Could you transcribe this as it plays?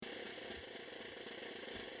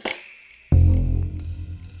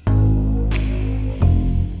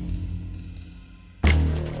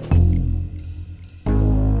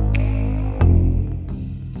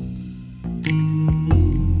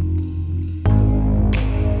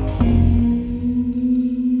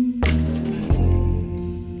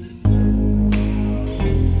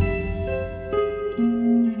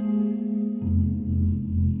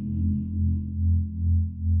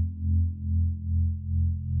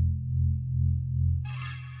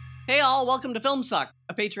Hey all, welcome to Film Suck,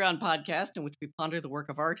 a Patreon podcast in which we ponder the work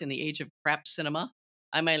of art in the age of crap cinema.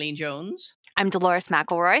 I'm Eileen Jones. I'm Dolores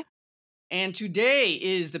McElroy. And today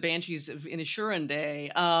is the Banshees of Inisherin Day.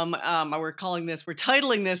 We're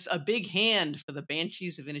titling this A Big Hand for the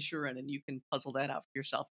Banshees of Inisherin, and you can puzzle that out for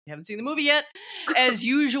yourself if you haven't seen the movie yet. As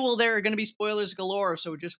usual, there are going to be spoilers galore,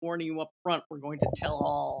 so just warning you up front, we're going to tell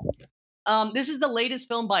all. This is the latest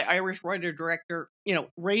film by Irish writer-director,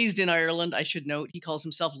 raised in Ireland, I should note. He calls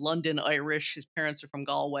himself London Irish. His parents are from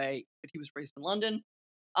Galway, but he was raised in London.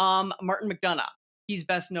 Martin McDonagh. He's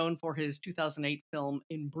best known for his 2008 film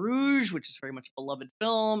In Bruges, which is very much a beloved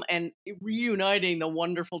film, and reuniting the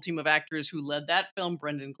wonderful team of actors who led that film,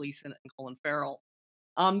 Brendan Gleeson and Colin Farrell.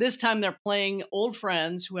 This time they're playing old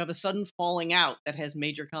friends who have a sudden falling out that has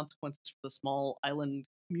major consequences for the small island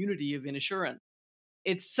community of Inisherin.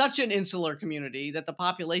 It's such an insular community that the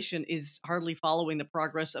population is hardly following the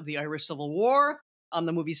progress of the Irish Civil War.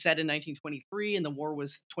 The movie's set in 1923, and the war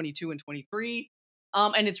was 22 and 23.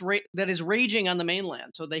 And that is raging on the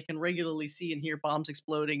mainland, so they can regularly see and hear bombs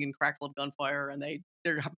exploding and crackle of gunfire, and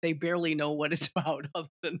they barely know what it's about, other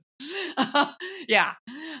than yeah.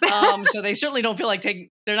 So they certainly don't feel like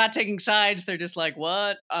they're not taking sides. They're just like,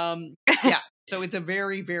 what? Yeah. So it's a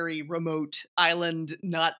very, very remote island,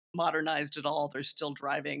 not modernized at all. They're still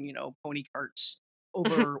driving, pony carts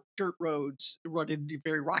over dirt roads, rugged,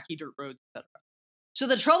 very rocky dirt roads, etc. So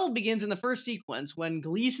the trouble begins in the first sequence when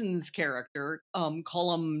Gleeson's character,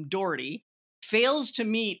 Colm Doherty, fails to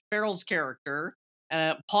meet Farrell's character,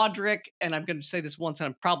 Padraig, and I'm going to say this once and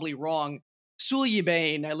I'm probably wrong,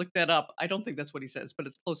 Sulyabane. I looked that up. I don't think that's what he says, but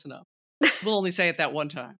it's close enough. We'll only say it that one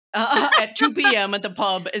time. At 2 p.m. at the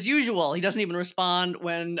pub, as usual. He doesn't even respond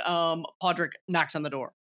when Padraig knocks on the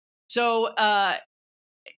door. So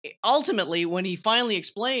ultimately, when he finally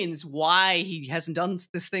explains why he hasn't done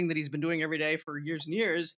this thing that he's been doing every day for years and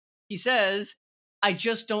years, he says, "I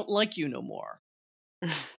just don't like you no more."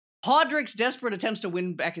 Padraig's desperate attempts to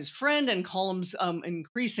win back his friend and Colm's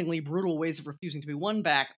increasingly brutal ways of refusing to be won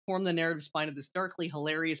back form the narrative spine of this darkly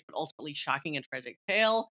hilarious but ultimately shocking and tragic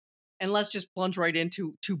tale. And let's just plunge right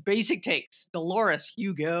into two basic takes. Dolores,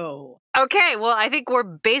 you go. Okay, well, I think we're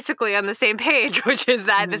basically on the same page, which is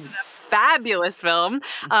that this is a fabulous film.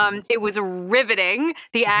 It was riveting.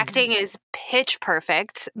 The acting is pitch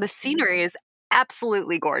perfect. The scenery is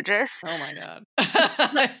absolutely gorgeous. Oh my God.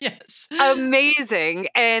 Yes. Amazing.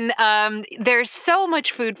 And there's so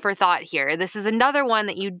much food for thought here. This is another one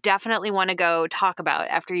that you definitely want to go talk about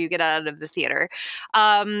after you get out of the theater.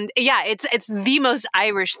 It's the most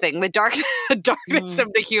Irish thing. The darkness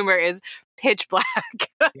of the humor is pitch black.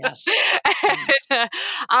 Yes.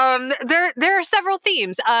 And, there are several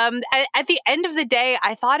themes. At the end of the day,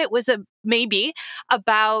 I thought it was maybe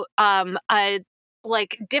about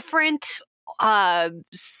different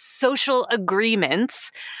social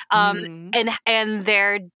agreements and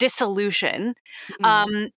their dissolution. At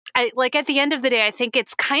the end of the day, I think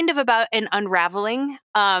it's kind of about an unraveling.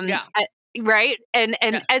 Right. And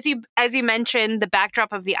yes. as you mentioned, the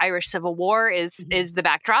backdrop of the Irish Civil War is the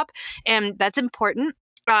backdrop, and that's important.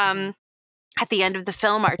 At the end of the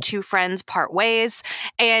film, our two friends part ways,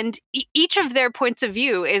 and each of their points of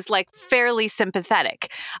view is fairly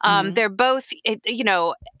sympathetic. They're both,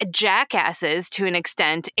 jackasses to an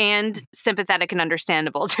extent, and sympathetic and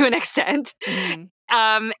understandable to an extent.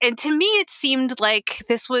 And to me, it seemed like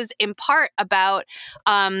this was in part about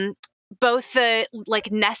both the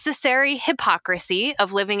necessary hypocrisy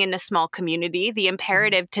of living in a small community, the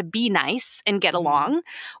imperative to be nice and get along,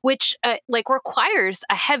 which requires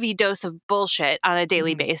a heavy dose of bullshit on a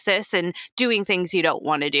daily basis and doing things you don't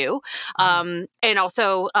want to do. And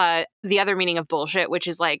also the other meaning of bullshit, which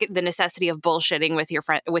is the necessity of bullshitting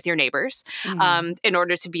with your neighbors in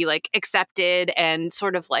order to be accepted and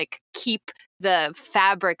sort of keep the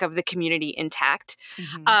fabric of the community intact.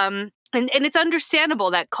 And it's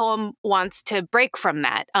understandable that Colm wants to break from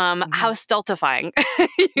that. How stultifying,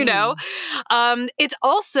 know? It's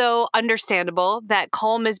also understandable that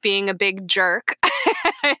Colm is being a big jerk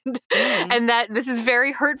and that this is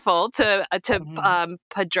very hurtful to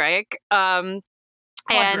Padraig.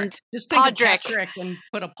 And just think of Patrick and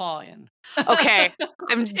put a paw in. Okay,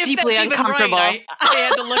 I'm deeply uncomfortable. Right. I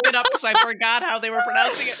had to look it up because I forgot how they were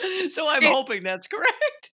pronouncing it. So I'm hoping that's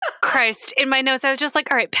correct. Christ, in my notes, I was just all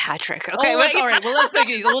right, Patrick. Okay, all right. Well, let's make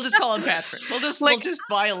it easy. We'll just call him Patrick. We'll just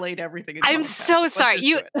violate everything. I'm so sorry.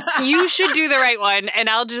 You should do the right one, and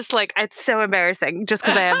I'll just it's so embarrassing just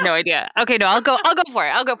because I have no idea. Okay, no, I'll go for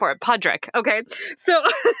it. I'll go for it. Padraig. Okay, so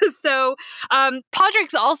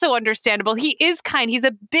Padraig's also understandable. He is kind. He's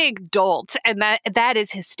a big dolt, and that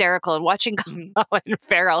is hysterical. And watching Colin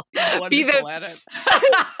Farrell be the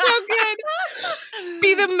so good,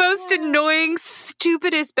 be the most annoying,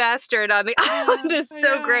 stupidest bastard on the island is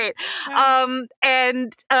so great.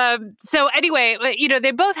 So anyway,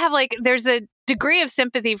 they both have there's a degree of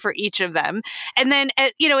sympathy for each of them, and then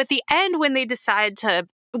at the end when they decide to.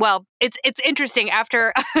 Well, it's interesting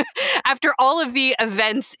after after all of the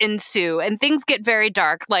events ensue and things get very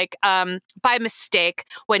dark. By mistake,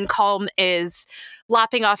 when Colm is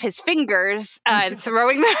lopping off his fingers and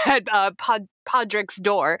throwing them at Podrick's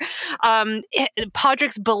door,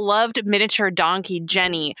 Podrick's beloved miniature donkey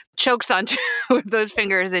Jenny chokes onto those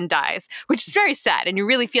fingers and dies, which is very sad. And you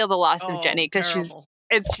really feel the loss of Jenny because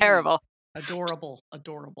it's terrible. Adorable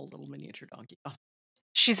little miniature donkey. Oh.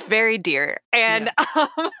 She's very dear. And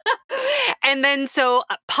and then so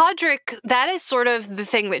Podrick, that is sort of the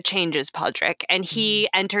thing that changes Podrick. And he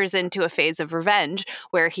enters into a phase of revenge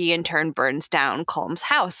where he in turn burns down Colm's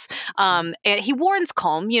house. And he warns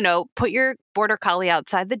Colm, put your border collie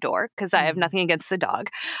outside the door because I have nothing against the dog.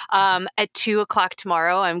 At 2:00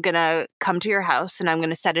 tomorrow, I'm going to come to your house and I'm going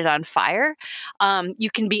to set it on fire. You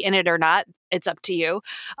can be in it or not. It's up to you.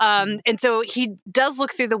 And so he does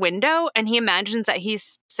look through the window and he imagines that he's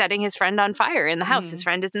setting his friend on fire in the house. His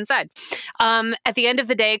friend is inside. At the end of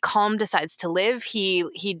the day, Colm decides to live.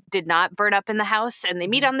 He did not burn up in the house and they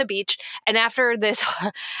meet on the beach. And after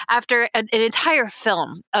an entire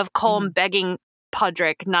film of Colm begging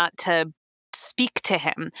Podrick not to speak to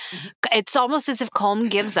him, it's almost as if Colm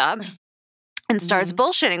gives up and starts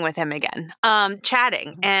bullshitting with him again,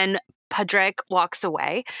 chatting. And Podrick walks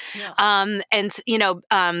away, and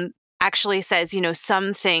actually says,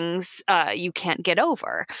 some things you can't get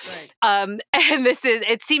over. Right. And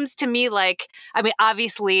it seems to me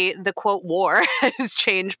obviously the quote war has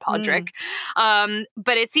changed Podrick.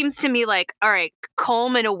 But it seems to me all right,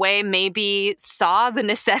 Colm in a way maybe saw the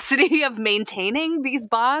necessity of maintaining these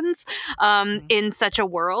bonds in such a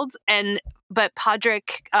world, but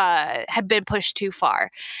Podrick had been pushed too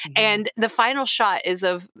far. And the final shot is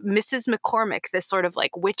of Mrs. McCormick, this sort of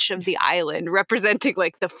witch of the island, representing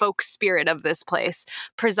the folk spirit of this place,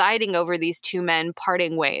 presiding over these two men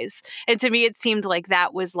parting ways. And to me, it seemed like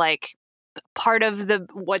that was part of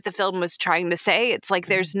what the film was trying to say. It's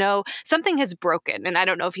there's something has broken. And I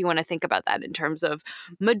don't know if you want to think about that in terms of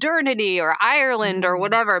modernity or Ireland or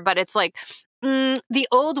whatever, but it's the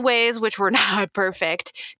old ways, which were not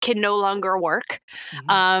perfect, can no longer work.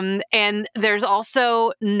 And there's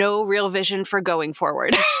also no real vision for going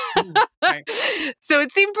forward. Right. So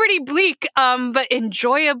it seemed pretty bleak, but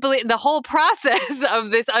enjoyably, the whole process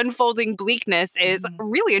of this unfolding bleakness is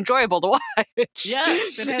really enjoyable to watch.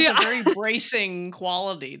 Yes, it has a very bracing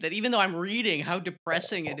quality that even though I'm reading how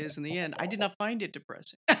depressing it is in the end, I did not find it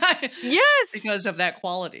depressing. Yes! Because of that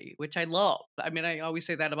quality, which I love. I mean, I always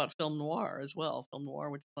say that about film noir as well. Film noir,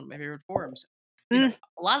 which is one of my favorite forms.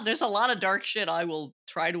 There's a lot of dark shit I will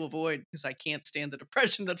try to avoid because I can't stand the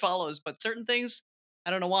depression that follows. But certain things,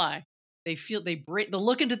 I don't know why. The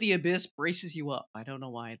look into the abyss braces you up. I don't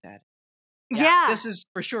know why that. Yeah. This is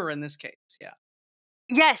for sure in this case. Yeah.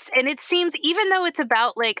 Yes, and it seems even though it's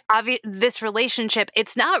about this relationship,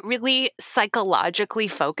 it's not really psychologically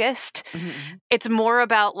focused. It's more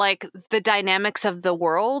about the dynamics of the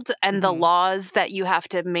world and the laws that you have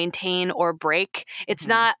to maintain or break. It's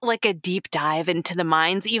not a deep dive into the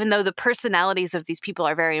minds, even though the personalities of these people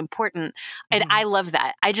are very important. And I love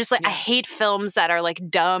that. I just I hate films that are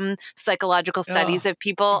dumb psychological studies of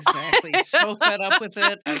people. Exactly. So fed up with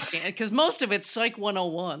it. I can't, because most of it's Psych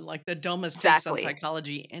 101, the dumbest takes on psychology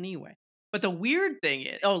anyway. But the weird thing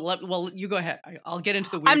is, you go ahead. I'll get into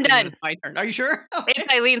the weird I'm thing done. when it's my turn. Are you sure? Okay.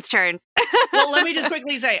 It's Eileen's turn. Well, let me just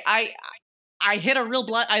quickly say, I hit a real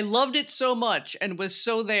blind. I loved it so much and was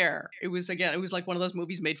so there. It was like one of those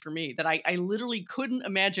movies made for me that I literally couldn't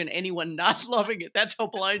imagine anyone not loving it. That's how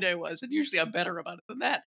blind I was. And usually I'm better about it than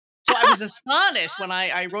that. So I was astonished when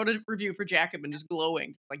I wrote a review for Jacobin, just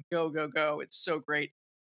glowing, go, go, go. It's so great.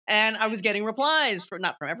 And I was getting replies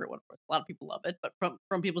not from everyone, of course. A lot of people love it, but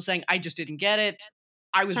from people saying, I just didn't get it.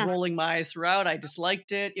 I was rolling my eyes throughout. I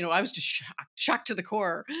disliked it. I was just shocked to the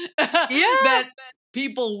core that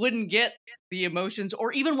people wouldn't get the emotions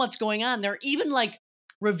or even what's going on. There are even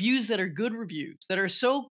reviews that are good reviews that are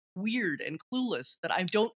so weird and clueless that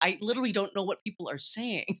I literally don't know what people are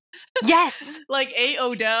saying. Yes.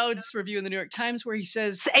 A.O. Dowd's review in the New York Times where he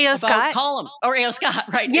says A.O. Scott? Colm, or A.O. Scott,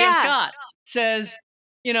 right. Yeah. A.O. Scott says,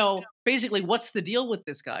 basically, what's the deal with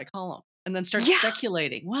this guy, Colm? And then starts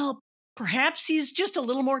speculating. Well, perhaps he's just a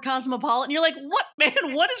little more cosmopolitan. You're like, what,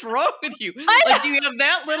 man? What is wrong with you? Do you have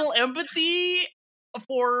that little empathy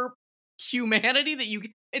for humanity that you?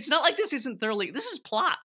 It's not like this isn't thoroughly. This is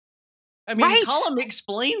plot. I mean, Right. Colum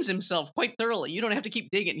explains himself quite thoroughly. You don't have to keep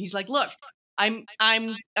digging. He's like, "Look, I'm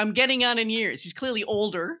getting on in years." He's clearly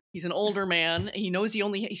older. He's an older man. He knows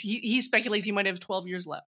he speculates he might have 12 years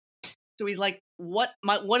left. So he's like, what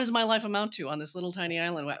does my life amount to on this little tiny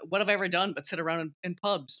island? What have I ever done but sit around in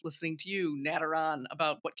pubs listening to you natter on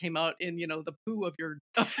about what came out in, the poo of your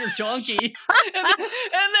donkey?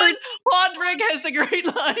 and then Podrick has the great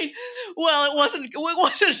line. Well, it wasn't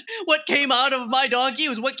what came out of my donkey, it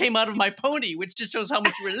was what came out of my pony, which just shows how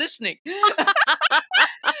much you were listening.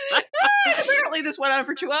 Apparently this went on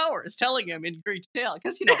for 2 hours, telling him in great detail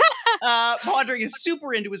because Podrick is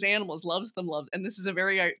super into his animals, loves them, and this is a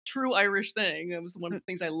very true Irish thing. That was one of the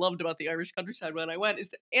things I loved about the Irish countryside when I went, is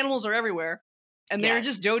that animals are everywhere, and they're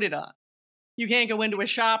just doted on. You can't go into a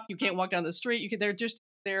shop, you can't walk down the street.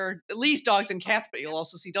 They're at least dogs and cats, but you'll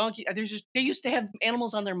also see donkey. They used to have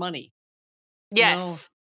animals on their money. Yes.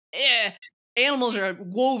 Animals are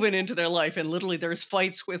woven into their life, and literally there's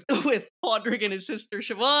fights with Podrick and his sister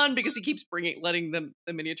Siobhan because he keeps letting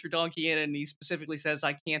the miniature donkey in, and he specifically says,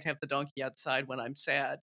 "I can't have the donkey outside when I'm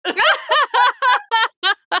sad." But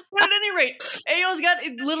at any rate, Ao's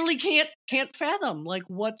literally can't fathom, like,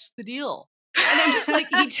 what's the deal? And I'm just like,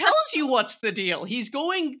 he tells you what's the deal. He's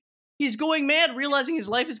going mad, realizing his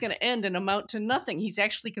life is going to end and amount to nothing. He's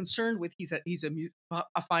actually concerned with he's a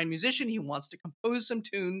fine musician. He wants to compose some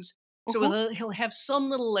tunes, so he'll have some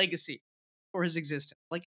little legacy for his existence.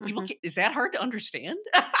 Like, people, is that hard to understand?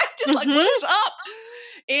 I'm just like, what is up?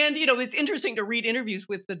 And it's interesting to read interviews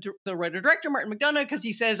with the writer-director Martin McDonagh, because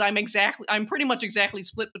he says, I'm pretty much exactly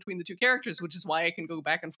split between the two characters, which is why I can go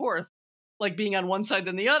back and forth, like being on one side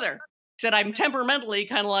than the other. He said, I'm temperamentally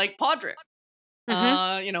kind of like Podrick.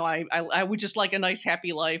 I would just like a nice,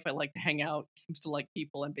 happy life. I like to hang out. He seems to like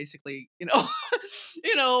people, and basically, a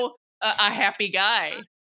happy guy.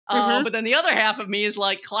 But then the other half of me is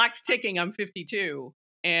like, clock's ticking. I'm 52,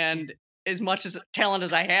 and as much as talent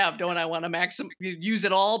as I have, don't I want to use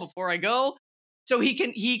it all before I go? So he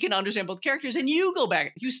can understand both characters, and you go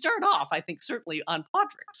back. You start off, I think, certainly on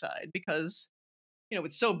Podrick's side, because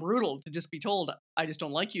it's so brutal to just be told, I just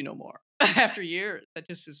don't like you no more after years. That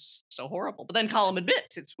just is so horrible. But then Colum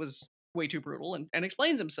admits it was way too brutal and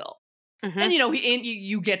explains himself. And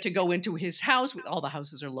you get to go into his house. All the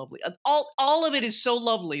houses are lovely. All of it is so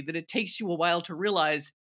lovely that it takes you a while to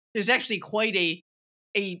realize there's actually quite a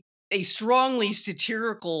strongly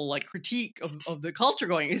satirical, like, critique of the culture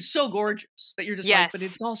going. It's so gorgeous that you're just like, but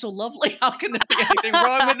it's also lovely. How can there be anything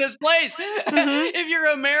wrong with this place? If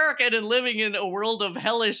you're American and living in a world of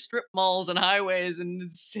hellish strip malls and highways and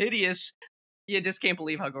it's hideous, you just can't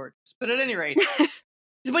believe how gorgeous. But at any rate,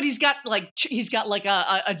 but he's got like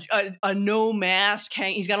a no mask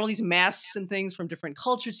hang. He's got all these masks and things from different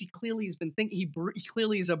cultures. He clearly has been thinking. He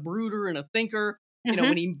clearly is a brooder and a thinker.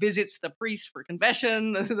 When he visits the priest for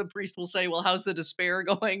confession, the priest will say, "Well, how's the despair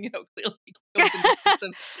going?" Clearly he goes into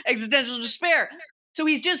some existential despair. So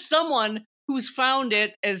he's just someone who's found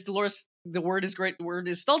it, as Dolores, the word is great, the word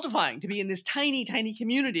is stultifying, to be in this tiny, tiny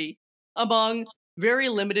community among very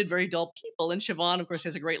limited, very dull people. And Siobhan, of course,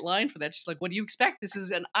 has a great line for that. She's like, "What do you expect? This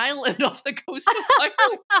is an island off the coast of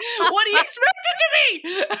Ireland. What do you expect it to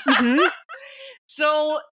be?"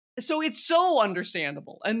 So it's so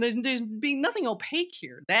understandable, and there's being nothing opaque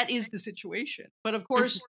here. That is the situation. But of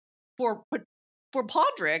course, for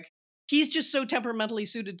Podrick, he's just so temperamentally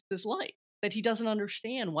suited to this life that he doesn't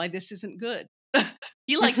understand why this isn't good.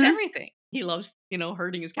 He likes everything. He loves,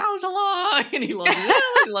 herding his cows along, and he loves his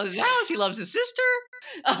animals, he loves his house, he loves his sister,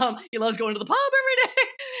 he loves going to the pub every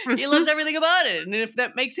day. He loves everything about it. And if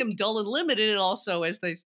that makes him dull and limited, it also, as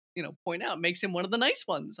they point out, makes him one of the nice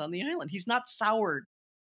ones on the island. He's not soured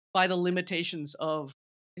by the limitations of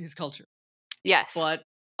his culture. Yes. But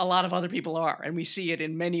a lot of other people are, and we see it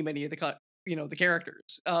in many, many of the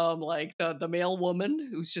characters. Like the male woman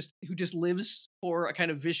who just lives for a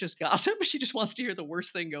kind of vicious gossip. She just wants to hear the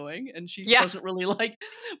worst thing going, and she doesn't really like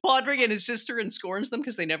Podrick and his sister and scorns them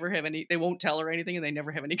because they won't tell her anything, and they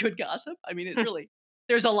never have any good gossip. I mean,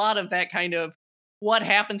 there's a lot of that kind of what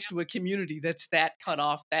happens to a community that's that cut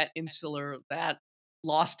off, that insular, that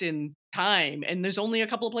lost in time, and there's only a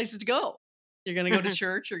couple of places to go. You're going to go to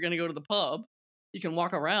church, you're going to go to the pub, you can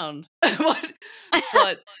walk around,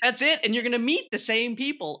 but that's it. And you're going to meet the same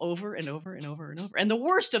people over and over and over and over. And the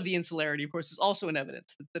worst of the insularity, of course, is also in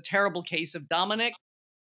evidence. The terrible case of Dominic,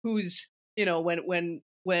 who's, when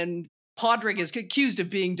Podrick is accused of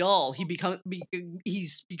being dull, he becomes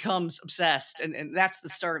obsessed, and that's the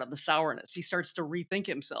start of the sourness. He starts to rethink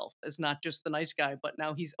himself as not just the nice guy, but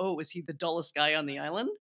now is he the dullest guy on the island?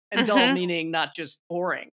 And dull meaning not just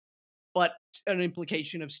boring, but an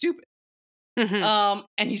implication of stupid.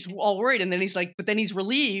 And he's all worried, and then he's like, but then he's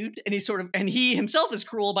relieved, and and he himself is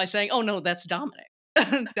cruel by saying, "Oh no, that's Dominic."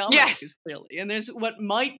 Dominic Yes. is clearly, and there's what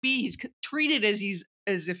might be treated as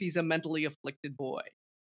if he's a mentally afflicted boy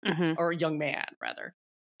Mhm. or a young man rather,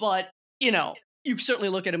 but you certainly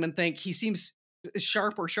look at him and think he seems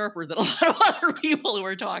sharper than a lot of other people who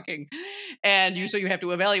are talking, and you have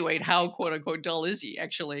to evaluate how quote unquote dull is he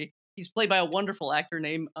actually. He's played by a wonderful actor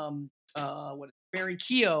named Barry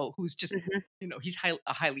Keogh, who's just Mhm. he's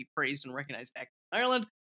a highly praised and recognized actor in Ireland.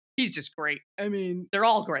 He's just great. I mean, they're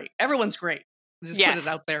all great. Everyone's great. Just put it Yes.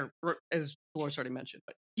 out there, as Dolores already mentioned.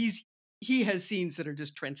 But he has scenes that are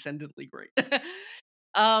just transcendently great.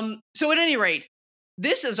 So at any rate,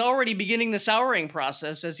 this is already beginning the souring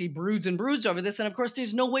process as he broods and broods over this. And of course,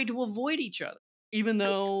 there's no way to avoid each other, even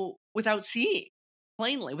though without seeing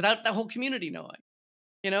plainly, without the whole community knowing,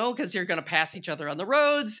 because you're going to pass each other on the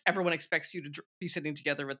roads. Everyone expects you to be sitting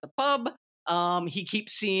together at the pub. He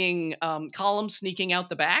keeps seeing Column sneaking out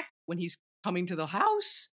the back when he's coming to the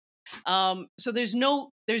house. So there's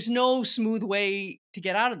no smooth way to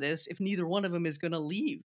get out of this if neither one of them is going to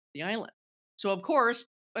leave the island. So of course,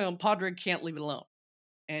 Podrick can't leave it alone,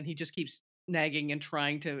 and he just keeps nagging and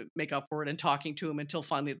trying to make up for it and talking to him until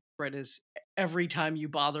finally the threat is, every time you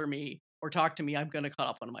bother me or talk to me, I'm going to cut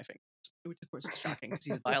off one of my fingers, which of course is shocking because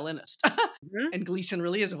he's a violinist. Mhm. And Gleason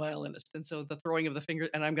really is a violinist, and so the throwing of the finger,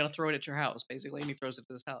 and I'm going to throw it at your house, basically, and he throws it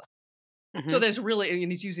to his house. So Mhm. there's really, and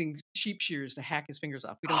he's using sheep shears to hack his fingers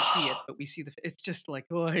off. We don't see it, but we see it's just like,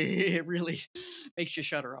 oh, it really makes you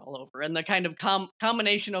shudder all over. And the kind of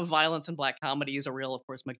combination of violence and black comedy is a real, of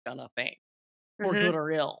course, McDonough thing, for Mhm. good or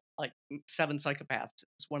ill. Like Seven Psychopaths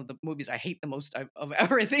is one of the movies I hate the most of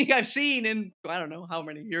everything I've seen in, I don't know how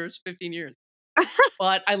many years, 15 years.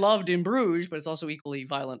 But I loved In Bruges, but it's also equally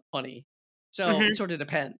violent, funny. So it Mhm. sort of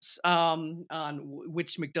depends on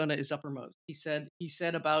which McDonough is uppermost. He said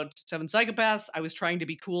about Seven Psychopaths, I was trying to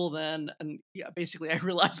be cool then, and yeah, basically I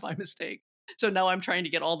realized my mistake. So now I'm trying to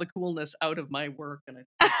get all the coolness out of my work, and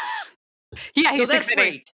Yeah, so he's that's succeeding.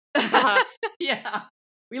 great. Uh-huh. Yeah,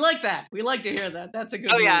 we like that. We like to hear that. That's a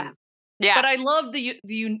good Oh, yeah. move. Yeah. But I love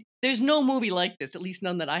there's no movie like this, at least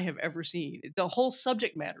none that I have ever seen. The whole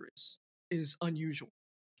subject matter is unusual.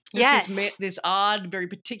 Just Yes. this odd, very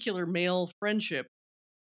particular male friendship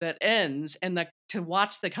that ends, and to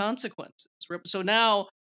watch the consequences. So now,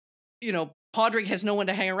 Podrick has no one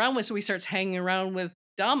to hang around with, so he starts hanging around with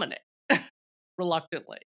Dominic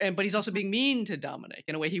reluctantly. But he's also Mhm. being mean to Dominic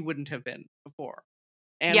in a way he wouldn't have been before.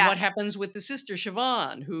 And Yeah. what happens with the sister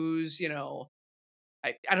Siobhan, who's,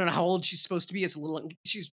 I don't know how old she's supposed to be.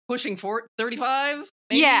 She's pushing 35,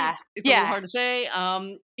 maybe. Yeah. It's a little Yeah. hard to say.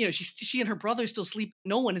 She and her brother still sleep.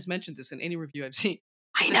 No one has mentioned this in any review I've seen.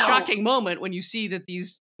 I It's a know. shocking moment when you see that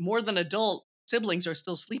these more than adult siblings are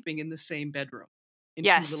still sleeping in the same bedroom in two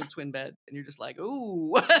little Yes. twin beds, and you're just like,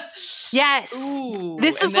 ooh, Yes. ooh,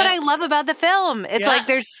 This is and what that I love about the film. It's like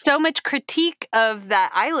there's yes, so much critique of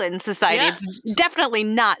that island society. It's yes. definitely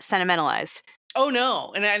not sentimentalized. Oh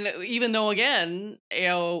no, and even though again,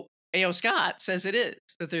 A.O. Scott says it is,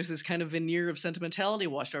 that there's this kind of veneer of sentimentality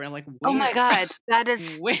washed over. I'm like, Oh my where, god, that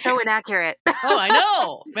is so where? inaccurate. Oh, I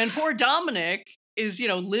know. And poor Dominic is,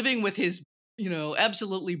 living with his,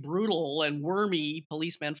 absolutely brutal and wormy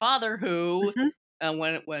policeman father who, Mhm.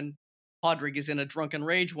 when Podrick is in a drunken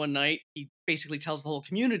rage one night, he basically tells the whole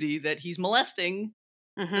community that he's molesting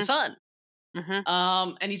the Mhm. son. Mhm.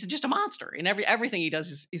 And he's just a monster, and everything he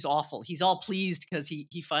does is awful. He's all pleased because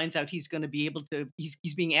he finds out he's going to be able to.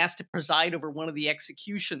 He's being asked to preside over one of the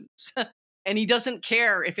executions, and he doesn't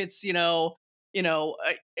care if it's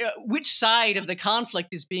which side of the conflict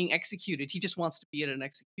is being executed. He just wants to be at an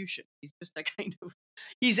execution. He's just that kind of.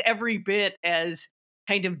 He's every bit as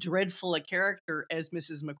kind of dreadful a character as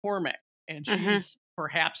Mrs. McCormick, and Mhm. she's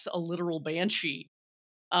perhaps a literal banshee.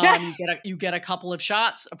 You get a couple of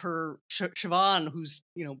shots of her Siobhan, who's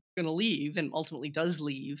going to leave and ultimately does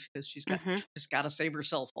leave because she's Mhm. just got to save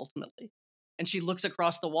herself ultimately, and she looks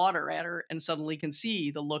across the water at her and suddenly can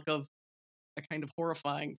see the look of a kind of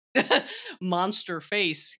horrifying monster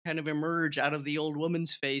face kind of emerge out of the old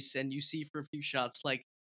woman's face, and you see for a few shots like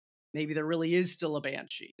maybe there really is still a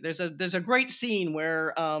banshee. There's a great scene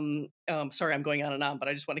where sorry, I'm going on and on, but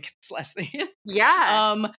I just want to get this last thing in.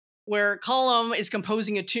 Yeah. um where Colum is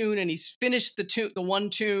composing a tune, and he's finished the one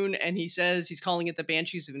tune, and he says he's calling it the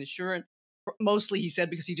Banshees of Inisherin. Mostly he said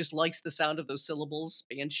because he just likes the sound of those syllables,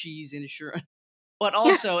 Banshees, Inisherin. But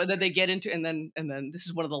also, and then they get into, and then this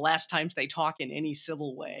is one of the last times they talk in any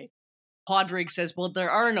civil way. Podrick says, well,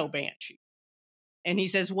 there are no banshees. And he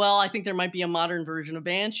says, well, I think there might be a modern version of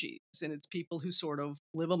banshees, and it's people who sort of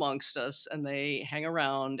live amongst us, and they hang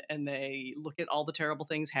around, and they look at all the terrible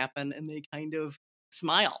things happen, and they kind of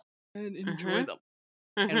smile and enjoy them.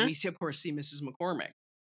 And we, of course, see Mrs. McCormick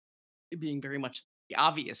being very much the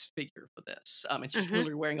obvious figure for this. And she's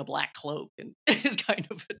really wearing a black cloak and is kind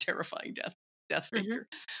of a terrifying death figure.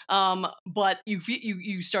 But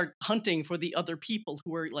you start hunting for the other people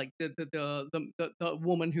who are like the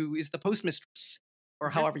woman who is the postmistress, or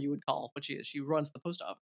however you would call what she is. She runs the post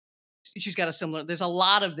office. She's got a similar. There's a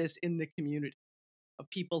lot of this in the community of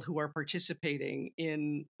people who are participating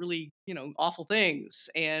in really, awful things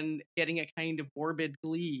and getting a kind of morbid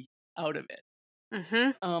glee out of it.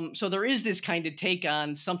 So there is this kind of take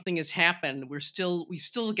on something has happened. We've still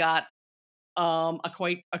got a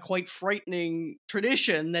quite frightening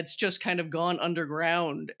tradition that's just kind of gone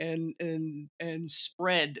underground and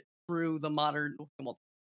spread through the modern, well,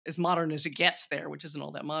 as modern as it gets there, which isn't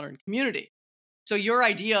all that modern community. So your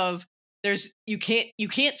idea of you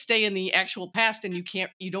can't stay in the actual past, and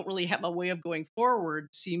you don't really have a way of going forward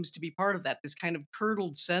seems to be part of that. This kind of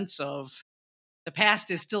curdled sense of the past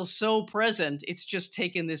is still so present, it's just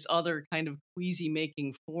taken this other kind of queasy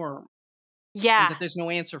making form. Yeah. That there's no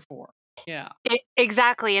answer for. Yeah.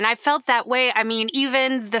 Exactly. And I felt that way. I mean,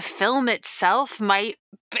 even the film itself might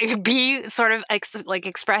be sort of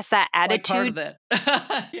express that attitude. Part of it.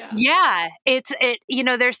 Yeah.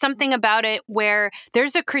 There's something about it where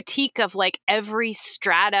there's a critique of like every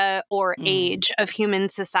strata or age of human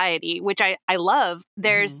society, which I love.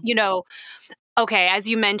 There's, okay, as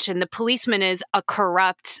you mentioned, the policeman is a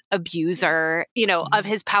corrupt abuser, of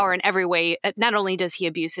his power in every way. Not only does he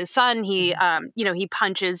abuse his son, he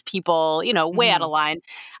punches people, way out of line.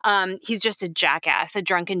 He's just a jackass, a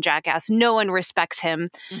drunken jackass. No one respects him.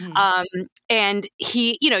 And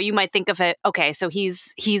he, you might think of it, okay, so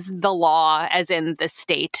he's the law, as in the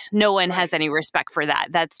state. No one has any respect for that.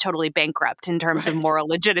 That's totally bankrupt in terms of moral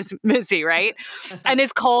legitimacy, right? And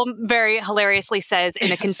as Cole very hilariously says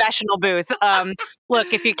in a confessional booth,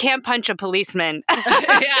 look, if you can't punch a policeman,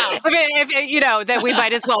 then we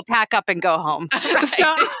might as well pack up and go home.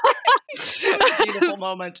 So, beautiful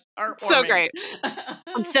moment. So great.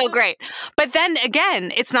 So great. But then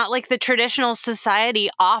again, it's not like the traditional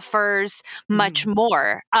society offers much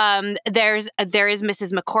more. There is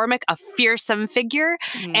Mrs. McCormick, a fearsome figure,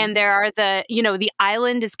 and there are the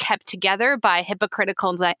island is kept together by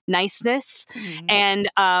hypocritical niceness and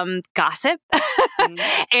gossip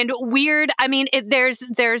and weird. I mean, there's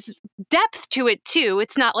depth to it too.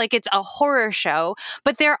 It's not like it's a horror show,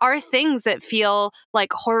 but there are things that feel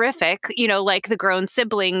like horrific, like the grown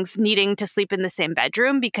siblings needing to sleep in the same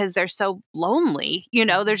bedroom because they're so lonely.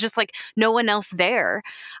 There's just like no one else there.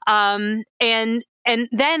 And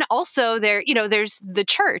then also there's the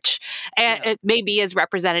church, and it may be as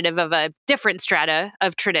representative of a different strata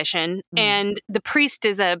of tradition. And the priest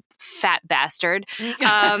is a fat bastard.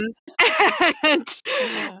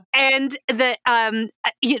 And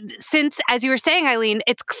since, as you were saying, Eileen,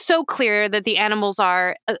 it's so clear that the animals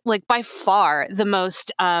are like by far the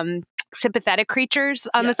most sympathetic creatures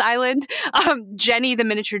on this island. Jenny, the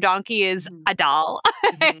miniature donkey, is a doll.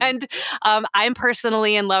 And I'm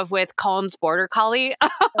personally in love with Colum's border collie.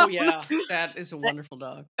 Oh yeah, that is a wonderful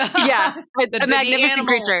dog. Yeah, a magnificent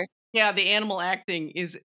creature. Yeah, the animal acting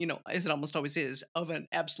is, as it almost always is, of an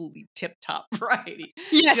absolutely tip-top variety.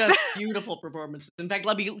 Yes. Just beautiful performances. In fact,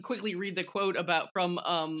 let me quickly read the quote from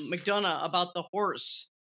McDonough about the horse.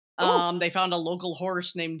 They found a local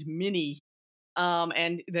horse named Minnie,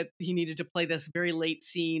 and that he needed to play this very late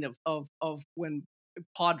scene of when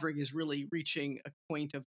Padraig is really reaching a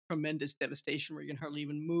point of tremendous devastation where he can hardly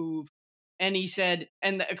even move. And he said,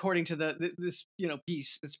 and according to this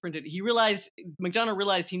piece that's printed, McDonough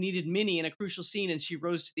realized he needed Minnie in a crucial scene, and she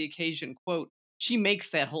rose to the occasion. Quote, she makes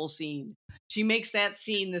that whole scene. She makes that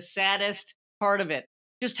scene the saddest part of it.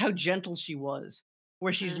 Just how gentle she was,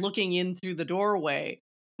 where she's looking in through the doorway,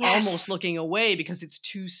 almost looking away because it's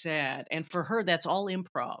too sad. And for her, that's all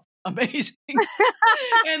improv. Amazing.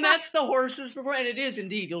 And that's the horse's performance. And it is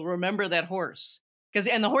indeed. You'll remember that horse.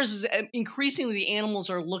 And the horses, increasingly, the animals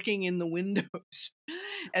are looking in the windows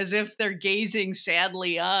as if they're gazing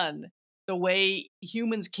sadly on the way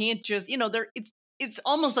humans can't just, it's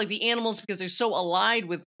almost like the animals, because they're so allied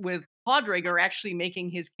with Padraig, are actually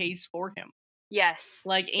making his case for him. Yes.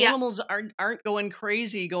 Like animals aren't going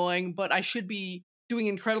crazy but I should be doing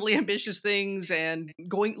incredibly ambitious things and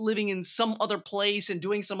living in some other place and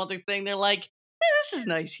doing some other thing. They're like, this is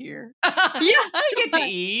nice here. I get to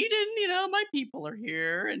eat, and my people are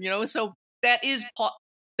here, and so that is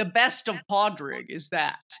the best of Padraig, is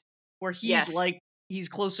that where he's like he's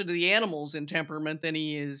closer to the animals in temperament than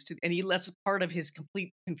he is to, and he lets part of his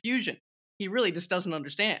complete confusion. He really just doesn't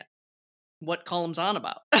understand what Colum's on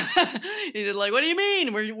about. He's just like, what do you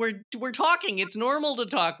mean? We're talking. It's normal to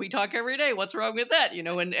talk. We talk every day. What's wrong with that?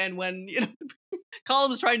 And when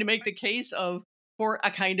Colum's trying to make the case for a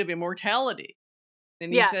kind of immortality,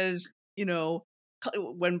 and he says,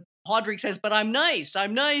 when Podrick says, but I'm nice,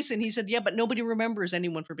 and he said, yeah, but nobody remembers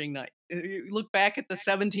anyone for being nice. You look back at the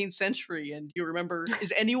 17th century, and you remember,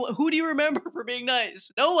 who do you remember for being nice?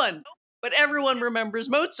 No one, but everyone remembers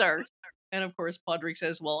Mozart. And of course, Podrick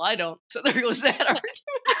says, well, I don't. So there goes that argument.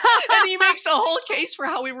 And he makes a whole case for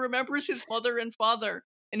how he remembers his mother and father,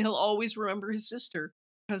 and he'll always remember his sister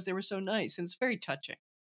because they were so nice. And it's very touching.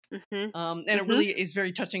 And it really is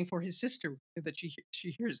very touching for his sister that she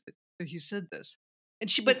hears that he said this. And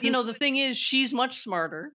but the thing is, she's much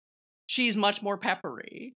smarter. She's much more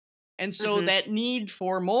peppery. And so that need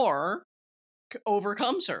for more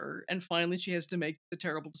overcomes her. And finally, she has to make the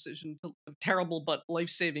terrible but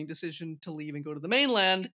life-saving decision to leave and go to the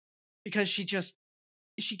mainland because she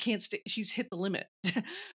can't stay. She's hit the limit.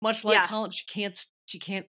 Much like Colum, she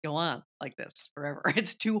can't go on like this forever.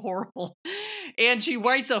 It's too horrible. And she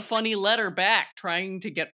writes a funny letter back trying to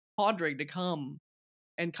get Podrick to come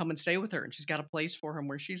and stay with her. And she's got a place for him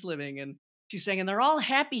where she's living. And she's saying, and they're all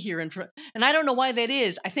happy here. And I don't know why that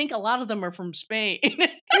is. I think a lot of them are from Spain.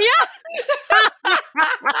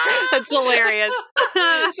 That's hilarious.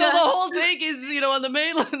 So the whole take is, on the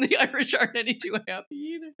mainland, the Irish aren't any too happy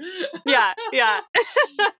either. Yeah.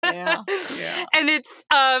 And it's,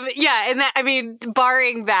 and that, I mean,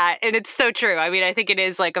 barring that, and it's so true. I mean, I think it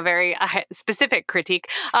is like a very specific critique.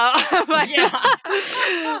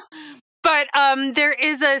 But there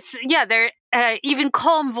is even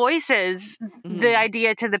Colm voices the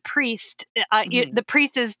idea to the priest. The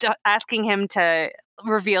priest is asking him to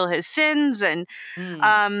reveal his sins, and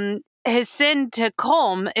his sin to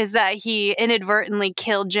Colm is that he inadvertently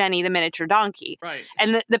killed Jenny, the miniature donkey. Right.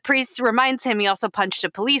 And the priest reminds him he also punched a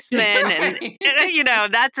policeman, and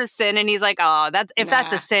that's a sin. And he's like, oh, that's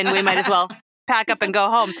a sin, we might as well pack up and go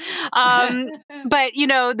home. But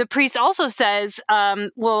the priest also says,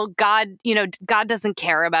 well, God doesn't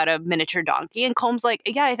care about a miniature donkey. And Colm's like,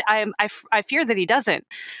 yeah, I fear that he doesn't.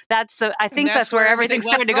 I think that's where everything's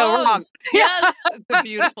starting to go wrong. Yes, it's a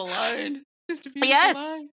beautiful line. Just a beautiful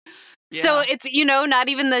line. Yeah. So it's, not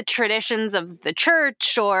even the traditions of the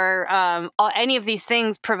church or any of these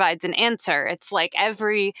things provides an answer. It's like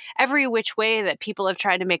every which way that people have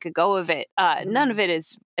tried to make a go of it, none of it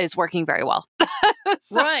is working very well.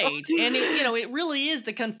 Right. And it really is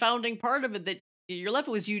the confounding part of it that you're left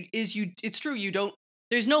with it's true.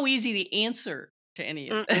 There's no easy answer to any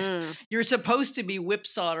of it. You're supposed to be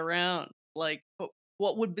whipsawed around. Like,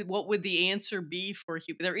 what would the answer be for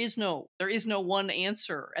you? There is no one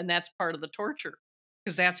answer, and that's part of the torture,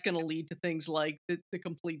 because that's going to lead to things like the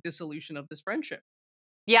complete dissolution of this friendship.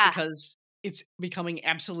 Yeah, because it's becoming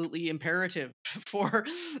absolutely imperative for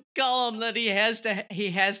Colum that he has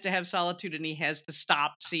to have solitude, and he has to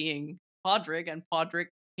stop seeing Podrick, and Podrick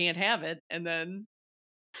can't have it, and then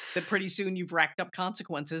that pretty soon you've racked up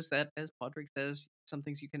consequences that, as Podrick says, some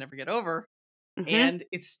things you can never get over. And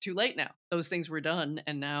it's too late now. Those things were done,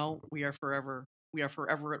 and now we are forever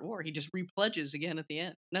at war. He just repledges again at the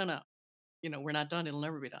end. No, we're not done. It'll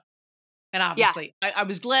never be done. And obviously, I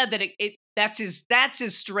was glad that that's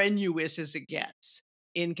as strenuous as it gets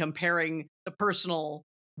in comparing the personal,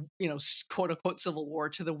 quote unquote civil war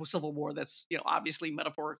to the civil war that's obviously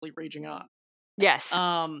metaphorically raging on. Yes.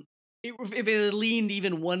 If it had leaned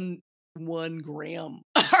even one gram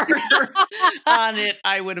harder on it,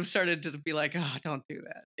 I would have started to be like, oh, don't do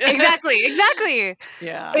that. Exactly.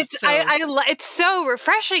 Yeah. It's so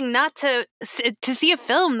refreshing not to see a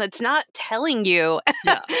film that's not telling you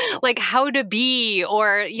like how to be,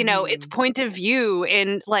 or its point of view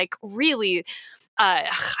in like really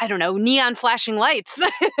I don't know, neon flashing lights.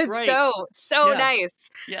 Right. So nice.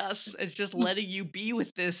 Yes, it's just letting you be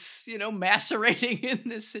with this, macerating in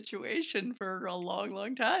this situation for a long,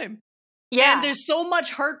 long time. Yeah. And there's so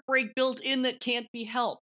much heartbreak built in that can't be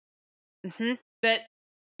helped. That,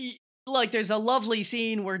 like, there's a lovely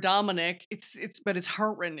scene where Dominic, it's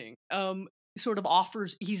heartrending. Sort of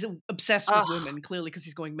offers, he's obsessed with women, clearly, because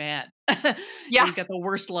he's going mad. He's got the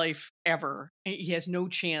worst life ever. He has no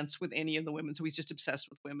chance with any of the women, so he's just obsessed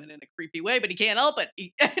with women in a creepy way, but he can't help it.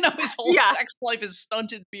 His whole sex life is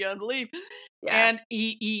stunted beyond belief. And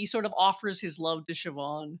he sort of offers his love to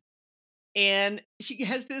Siobhan. And she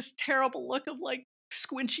has this terrible look of like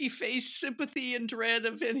squinchy face sympathy and dread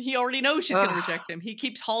of, and he already knows she's going to reject him. He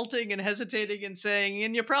keeps halting and hesitating and saying,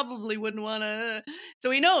 and you probably wouldn't want to.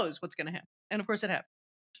 So he knows what's going to happen. And of course it happens.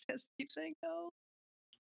 He has to keep saying no.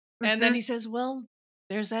 And then he says, well,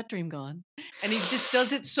 there's that dream gone. And he just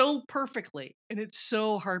does it so perfectly. And it's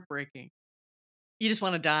so heartbreaking. You just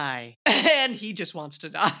want to die. And he just wants to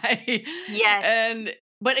die. Yes.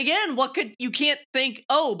 But again, you can't think,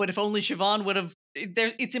 oh, but if only Siobhan would have,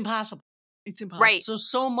 it's impossible. It's impossible. Right.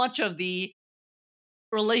 So much of the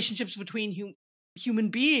relationships between human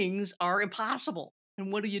beings are impossible.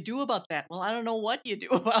 And what do you do about that? Well, I don't know what you do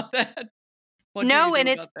about that. What do you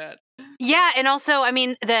do about that? Yeah, and also, I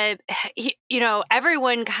mean,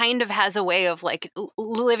 everyone kind of has a way of like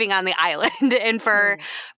living on the island, and for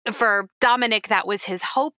Dominic, that was his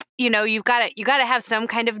hope. You've got to have some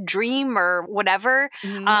kind of dream or whatever.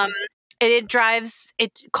 And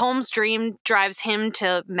Colm's dream drives him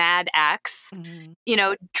to mad acts.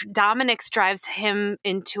 Dominic's drives him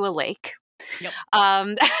into a lake. Yep.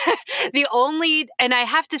 And I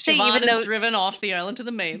have to say, Siobhan even though is driven off the island to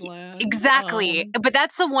the mainland, exactly, but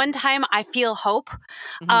that's the one time I feel hope.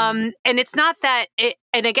 And it's not that it.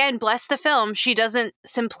 And again, bless the film, she doesn't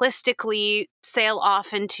simplistically sail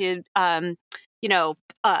off into, Oz,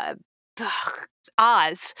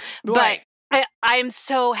 right. But I'm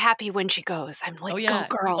so happy when she goes. I'm like, go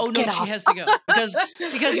girl, oh no, get off. She has to go because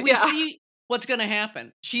we see what's going to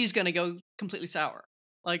happen. She's going to go completely sour.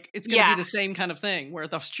 Like, it's going to be the same kind of thing where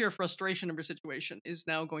the sheer frustration of her situation is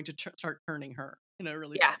now going to start turning her in a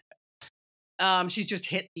really bad way. She's just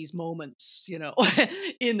hit these moments,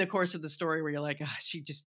 in the course of the story where you're like,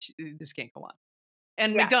 this can't go on.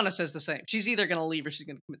 And McDonough says the same. She's either going to leave or she's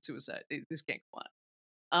going to commit suicide. This can't go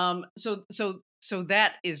on. So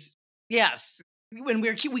that is, yes, when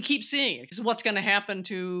we keep seeing it, because what's going to happen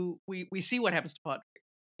to, we see what happens to Padraig.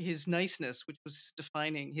 His niceness, which was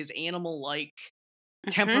defining his animal-like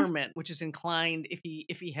temperament, which is inclined, if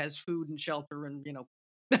he has food and shelter and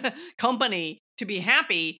company, to be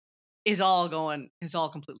happy, is all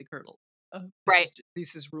completely curdled.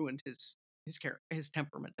 This has ruined his character, his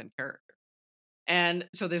temperament and character. And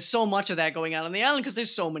so there's so much of that going on the island because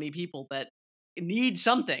there's so many people that need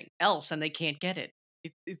something else and they can't get it.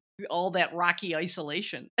 All that rocky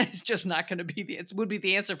isolation is just not going to be would be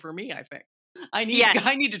the answer for me, I think. I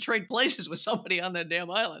need to trade places with somebody on that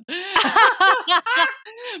damn island.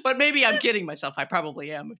 But maybe I'm kidding myself. I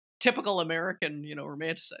probably am. Typical American,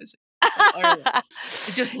 romanticizing. It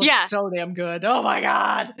just looks so damn good. Oh my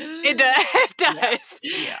God. It does.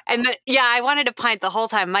 Yeah. And I wanted to pint the whole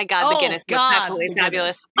time. My God, the Guinness was absolutely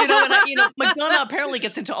fabulous. McDonough apparently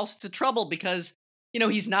gets into all sorts of trouble because,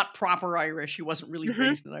 he's not proper Irish. He wasn't really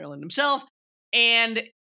raised in Ireland himself. And,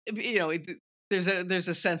 there's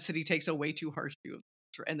a sense that he takes a way too harsh view of the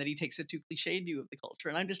culture and that he takes a too cliched view of the culture.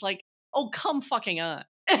 And I'm just like, oh, come fucking on.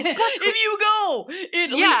 If you go,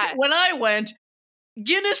 at least when I went,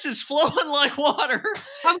 Guinness is flowing like water.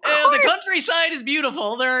 Of course. The countryside is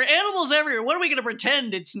beautiful. There are animals everywhere. What are we going to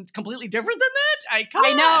pretend it's completely different than that?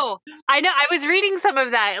 I know. I was reading some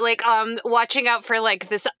of that, like watching out for like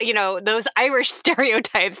this, those Irish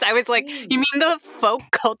stereotypes. I was like, you mean the folk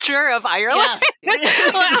culture of Ireland? Yes.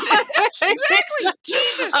 Exactly.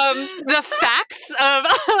 Jesus. The facts of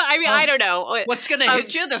I don't know. What's going to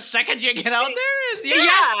hit you the second you get out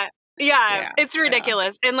there? Yeah, it's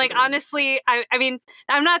ridiculous. And like, honestly, I mean,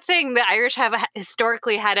 I'm not saying the Irish have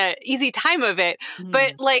historically had an easy time of it,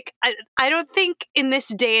 but like, I don't think in this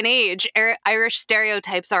day and age, Irish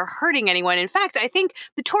stereotypes are hurting anyone. In fact, I think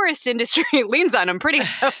the tourist industry leans on them pretty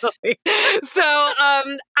heavily. So,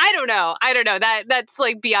 I don't know. That's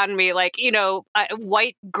like beyond me. Like,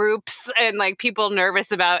 white groups and like people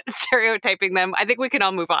nervous about stereotyping them. I think we can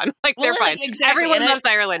all move on. Like, they're fine. Exactly. Everyone loves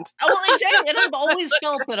Ireland. Well, exactly. And I've always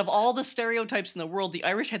felt that of all the stereotypes in the world, the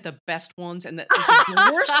Irish had the best ones, and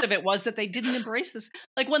the worst of it was that they didn't embrace this.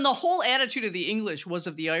 Like, when the whole attitude of the English was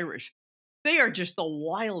of the Irish, they are just the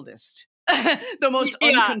wildest, the most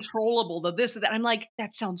uncontrollable, the this, that. I'm like,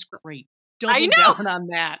 that sounds great. Double down on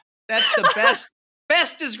that. That's the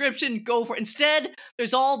best description. Go for it. Instead,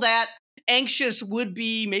 there's all that anxious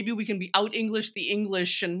would-be, maybe we can be out-English the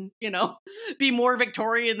English and, be more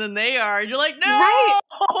Victorian than they are. And you're like, no,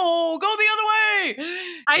 go the other way.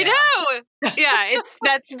 I know. Yeah,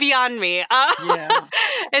 that's beyond me.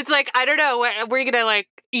 It's like, I don't know, we're going to like,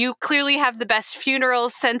 you clearly have the best funeral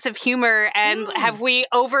sense of humor, and have we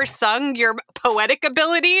oversung your poetic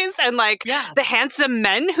abilities and like the handsome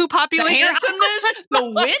men who populate the handsomeness,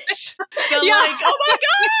 the wit, like, oh my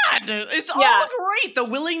God, it's all great. The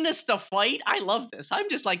willingness to fight. I love this. I'm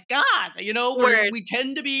just like, God, we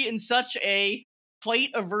tend to be in such a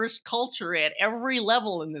fight averse culture at every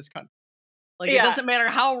level in this country. Like, it doesn't matter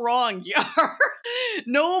how wrong you are,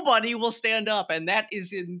 nobody will stand up. And that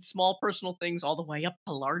is in small personal things all the way up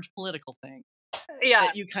to large political things. Yeah.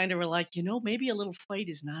 That you kind of were like, maybe a little fight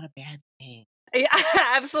is not a bad thing. Yeah,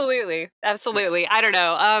 absolutely. Absolutely. I don't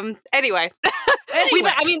know. Anyway.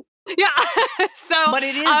 Anyway. I mean, yeah. So, but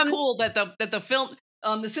it is cool that the film,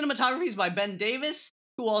 the cinematography is by Ben Davis,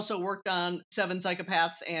 who also worked on 7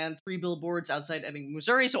 Psychopaths and 3 Billboards Outside Ebbing,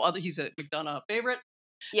 Missouri. So he's a McDonough favorite.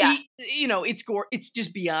 Yeah. It's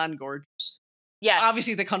just beyond gorgeous. Yes.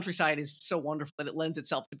 Obviously, the countryside is so wonderful that it lends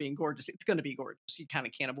itself to being gorgeous. It's going to be gorgeous. You kind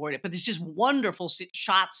of can't avoid it. But there's just wonderful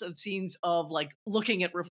shots of scenes of like looking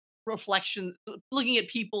at reflections, looking at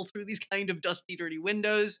people through these kind of dusty, dirty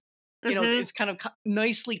windows. It's kind of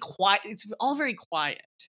nicely quiet. It's all very quiet.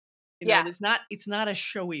 It's not a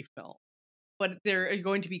showy film, but there are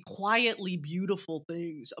going to be quietly beautiful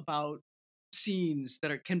things about scenes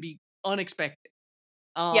that can be unexpected.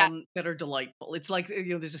 That are delightful. It's like,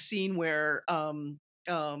 there's a scene where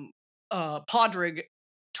Podrick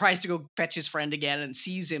tries to go fetch his friend again and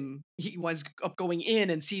sees him. He winds up going in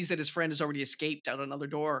and sees that his friend has already escaped out another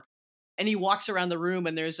door. And he walks around the room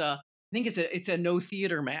and there's I think it's a no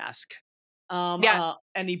theater mask. And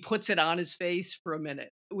he puts it on his face for a minute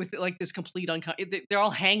with like this complete they're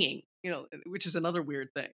all hanging, which is another weird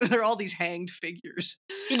thing. They're all these hanged figures.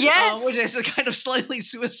 Yes. Which is a kind of slightly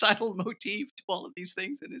suicidal motif to all of these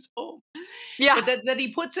things in his home. Yeah. But that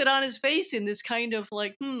he puts it on his face in this kind of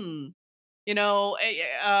like,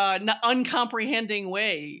 uncomprehending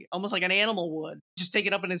way, almost like an animal would just take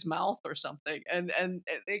it up in his mouth or something. And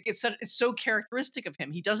it's so characteristic of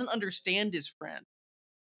him. He doesn't understand his friend.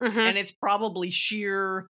 And it's probably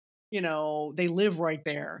sheer, they live right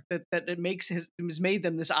there, that it has made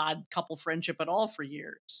them this odd couple friendship at all for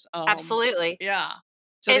years. Absolutely. Yeah.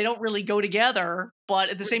 So they don't really go together, but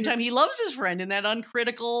at the same time, he loves his friend in that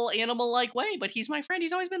uncritical, animal-like way. But he's my friend.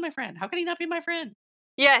 He's always been my friend. How can he not be my friend?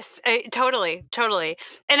 Yes, totally.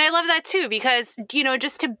 And I love that too, because,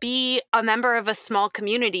 just to be a member of a small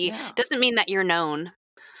community doesn't mean that you're known.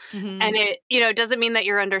 And it, doesn't mean that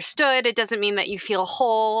you're understood. It doesn't mean that you feel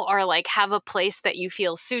whole or like have a place that you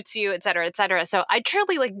feel suits you, et cetera, et cetera. So I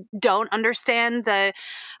truly don't understand the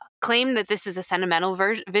claim that this is a sentimental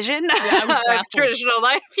vision of traditional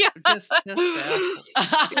life. Yeah. Just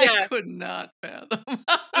I could not fathom.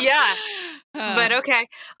 Yeah. But okay.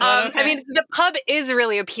 I mean, the pub is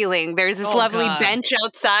really appealing. There's this lovely bench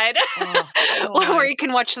outside where you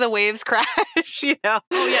can watch the waves crash, Oh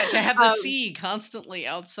yeah, to have the sea constantly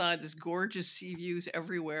outside, this gorgeous sea views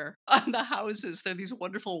everywhere on the houses. They're these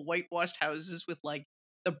wonderful whitewashed houses with like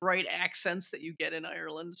the bright accents that you get in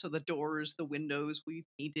Ireland. So the doors, the windows, we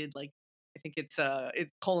painted like, I think it's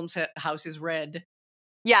Colum's house is red.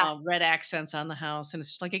 Yeah. Red accents on the house. And it's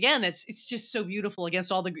just like, again, it's just so beautiful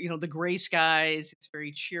against all the, the gray skies. It's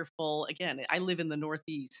very cheerful. Again, I live in the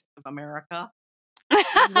Northeast of America.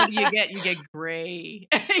 What do you get? You get gray.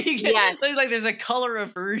 Like there's a color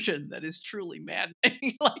aversion that is truly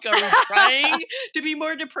maddening. Like, are we trying to be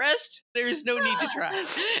more depressed? There is no need to try.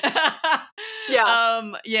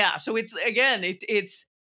 Yeah. So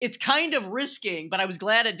it's kind of risking, but I was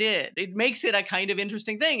glad it did. It makes it a kind of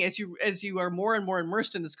interesting thing as you are more and more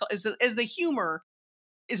immersed in this. As the humor,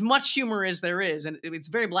 as much humor as there is, and it's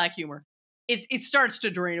very black humor, it starts to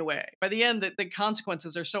drain away. By the end, the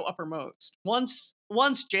consequences are so uppermost. Once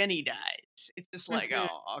Jenny dies, it's just like, oh,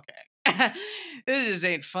 okay, this just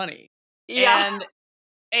ain't funny. Yeah.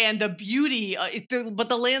 And the beauty, but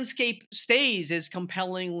the landscape stays as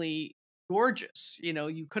compellingly gorgeous.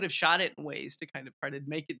 You could have shot it in ways to kind of try to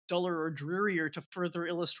make it duller or drearier to further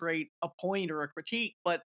illustrate a point or a critique,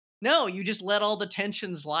 but no, you just let all the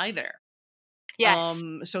tensions lie there. Yes.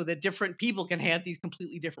 So that different people can have these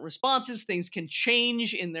completely different responses. Things can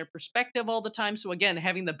change in their perspective all the time. So again,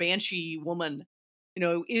 having the banshee woman,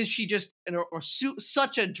 is she just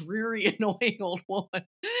such a dreary, annoying old woman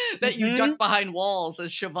that you duck behind walls as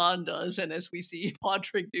Siobhan does, and as we see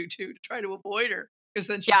Podrick do too, to try to avoid her, because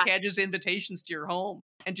then she cadges invitations to your home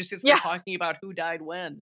and just sits there talking about who died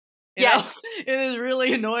when. Yes. In this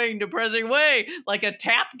really annoying, depressing way, like a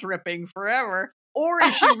tap dripping forever. Or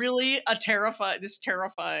is she really this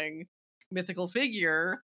terrifying mythical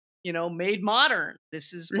figure, made modern?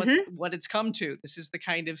 This is what it's come to. This is the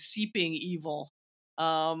kind of seeping evil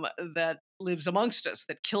that lives amongst us,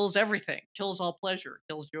 that kills everything, kills all pleasure,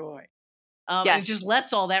 kills joy. And it just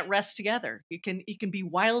lets all that rest together. It can be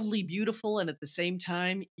wildly beautiful, and at the same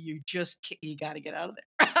time, you got to get out of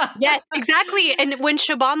there. Yes, exactly. And when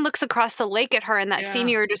Shaban looks across the lake at her in that scene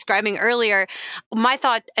Yeah. you were describing earlier, my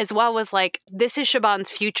thought as well was like, this is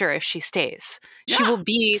Shaban's future if she stays. She Yeah. will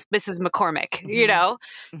be Mrs. McCormick, you Mhm. know?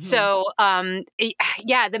 Mhm. So,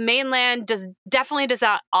 yeah, the mainland definitely does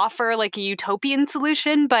not offer like a utopian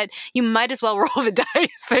solution, but you might as well roll the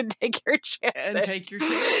dice and take your And chances. take your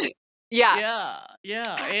chance. Yeah. Yeah.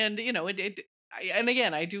 Yeah. And and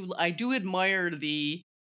again, I do admire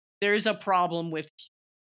there's a problem with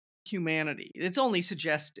humanity. It's only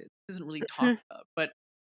suggested. It isn't really Mhm. talked about, but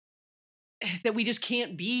that we just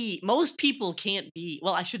can't be most people can't be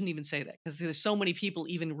well, I shouldn't even say that because there's so many people,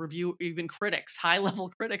 even critics, high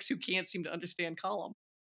level critics who can't seem to understand Column.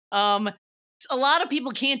 Um a lot of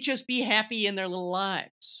people can't just be happy in their little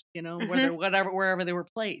lives, Mhm. wherever they were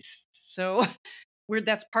placed. So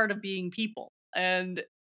that's part of being people. And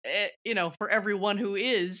for everyone who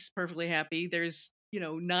is perfectly happy, there's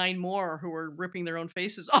 9 more who are ripping their own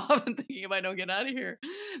faces off and thinking, if I don't get out of here,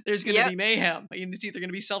 there's going to Yep. be mayhem. And it's either going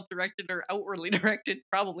to be self-directed or outwardly directed,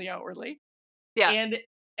 probably outwardly. Yeah.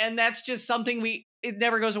 And that's just something it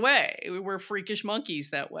never goes away. We're freakish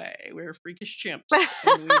monkeys that way. We're freakish chimps,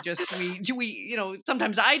 and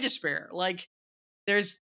sometimes I despair. Like,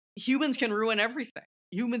 there's humans can ruin everything.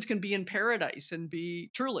 Humans can be in paradise and be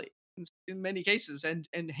truly in many cases and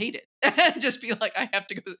hate it and just be like, I have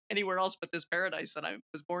to go anywhere else but this paradise that I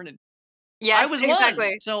was born in. I Yes, was one.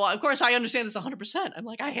 exactly. So of course I understand this 100%. I'm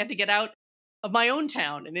like, I had to get out of my own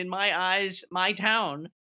town. And in my eyes, my town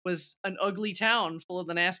was an ugly town full of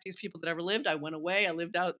the nastiest people that ever lived. I went away. I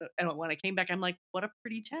lived out. And when I came back, I'm like, what a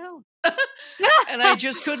pretty town. And I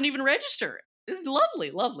just couldn't even register it. It's a lovely,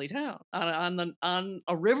 lovely town on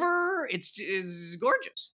a river. Is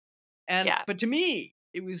gorgeous. Yeah. But to me,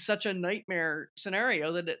 it was such a nightmare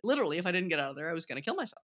scenario that literally, if I didn't get out of there, I was going to kill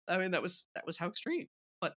myself. I mean, that was how extreme.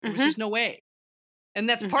 But there was Mhm. just no way. And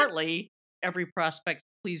that's Mhm. partly every prospect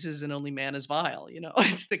pleases and only man is vile.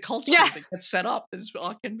 It's the Yeah. culture that gets set up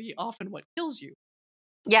that can be often what kills you.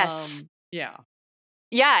 Yes. Yeah.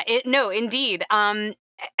 Yeah, no, indeed.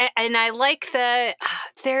 And I like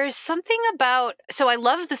there's something about, so I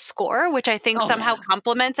love the score, which I think Oh somehow yeah.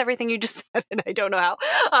 complements everything you just said, and I don't know how.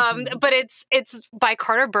 Mhm. But it's by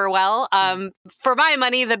Carter Burwell. For my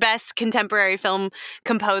money, the best contemporary film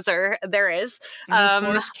composer there is. And who, of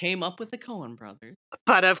Um, course, came up with the Coen brothers.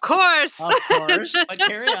 but of course. Of course. But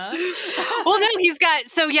carry on. Well, no,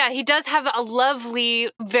 he does have a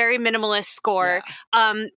lovely, very minimalist score.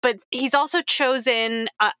 Yeah. But he's also chosen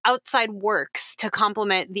outside works to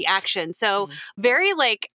complement the action. So Mhm. very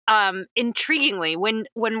intriguingly, when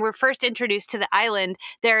we're first introduced to the island,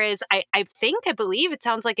 there is, I believe it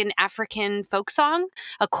sounds like an African folk song,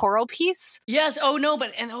 a choral piece. Yes. Oh no,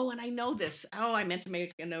 and I know this. Oh, I meant to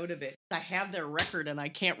make a note of it. I have their record, and I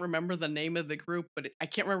can't remember the name of the group, but I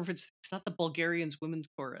can't remember if it's not the Bulgarians Women's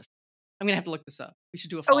Chorus. I'm gonna have to look this up. We should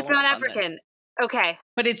do a Oh, it's follow not up on this. African. Okay.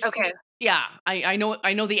 But Okay. yeah, I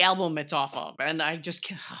know the album it's off of, and I just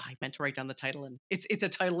can't, I meant to write down the title, and it's a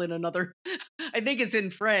title in another. I think it's in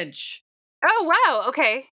French, Oh, wow.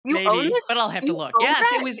 Okay. You own maybe, this? but I'll have to You look. own Yes,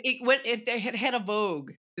 that? they had a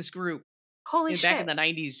Vogue, this group, Holy back in shit. the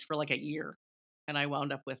 '90s for like a year, and I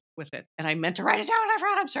wound up with it, and I meant to write it down. I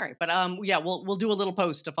forgot. I'm sorry, but yeah, we'll do a little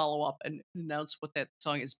post to follow up and announce what that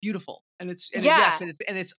song is. Beautiful, and Yeah,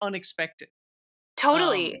 it's unexpected.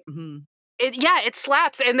 totally. Mhm. It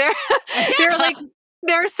slaps, and there there are like Yeah.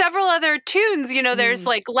 there are several other tunes. There's Mhm.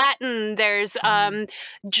 like Latin, there's Mhm.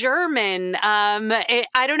 German.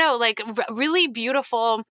 I don't know, like really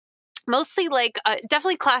beautiful. Mostly like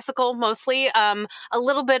definitely classical. Mostly a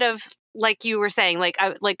little bit of, like you were saying, like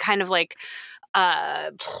kind of like uh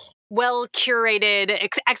well curated,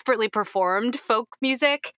 expertly performed folk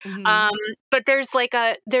music. Mhm. um but there's like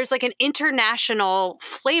an international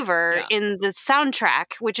flavor Yeah. in the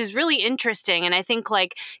soundtrack, which is really interesting, and I think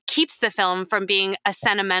like keeps the film from being a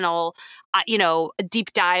sentimental a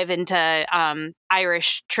deep dive into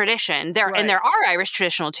Irish tradition. There Right. are Irish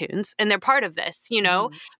traditional tunes, and they're part of this,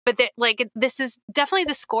 Mhm. but this is definitely,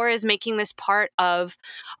 the score is making this part of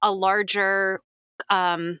a larger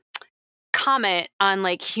um comment on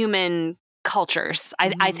like human cultures, I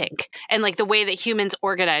Mhm. think, and like the way that humans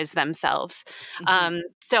organize themselves. Mhm.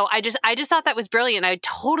 So I just thought that was brilliant. I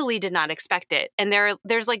totally did not expect it. And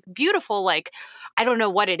there's like beautiful, like, I don't know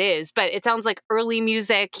what it is, but it sounds like early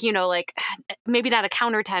music, like maybe not a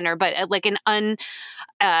countertenor, but like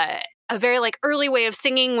uh, a very like early way of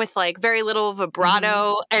singing with like very little Mhm.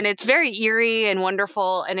 vibrato, and it's very eerie and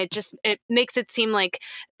wonderful, and it makes it seem like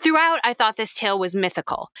throughout I thought this tale was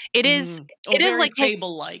mythical. it is Mhm. Oh, it is very like his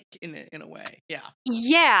fable-like in a way. Yeah.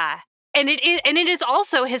 yeah, and it is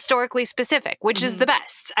also historically specific, which is the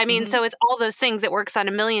best. I mean, so it's all those things. It works on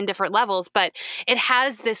a million different levels, but it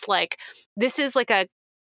has this this is like a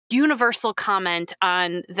universal comment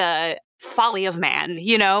on the folly of man,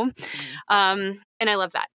 and I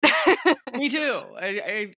love that. Me too.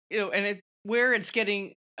 And where it's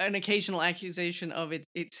getting an occasional accusation of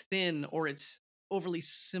it's thin or it's overly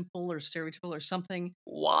simple or stereotypical or something is in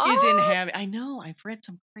What? having. I know I've read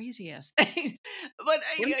some crazy ass things, but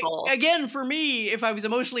Simple. again, for me, if I was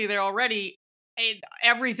emotionally there already,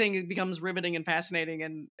 everything becomes riveting and fascinating,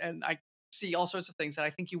 and I see all sorts of things that I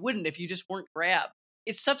think you wouldn't if you just weren't grabbed.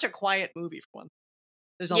 It's such a quiet movie for one.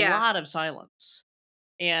 There's a Yeah. lot of silence.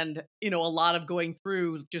 And a lot of going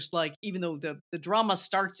through, just like, even though the drama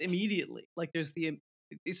starts immediately, like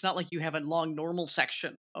it's not like you have a long normal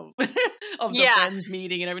section of of the Yeah. friends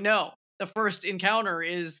meeting and everything. No, the first encounter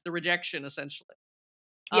is the rejection, essentially.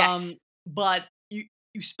 Yes. But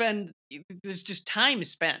you spend there's just time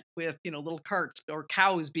spent with little carts or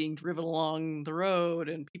cows being driven along the road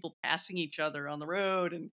and people passing each other on the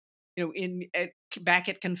road, and back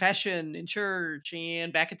at confession in church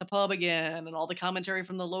and back at the pub again, and all the commentary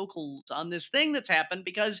from the locals on this thing that's happened,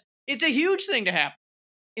 because it's a huge thing to happen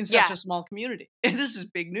in such Yeah. a small community. And this is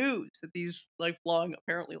big news that these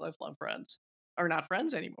apparently lifelong friends are not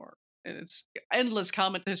friends anymore. And it's endless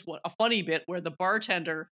comment. There's a funny bit where the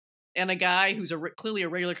bartender and a guy who's clearly a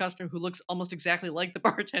regular customer who looks almost exactly like the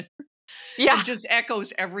bartender Yeah. and just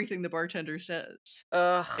echoes everything the bartender says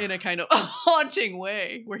Ugh. in a kind of haunting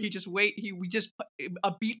way, where we just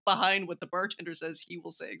a beat behind what the bartender says, he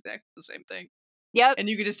will say exactly the same thing. Yep. And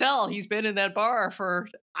you can just tell he's been in that bar for,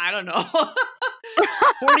 I don't know,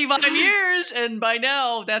 45 years, and by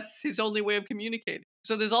now that's his only way of communicating.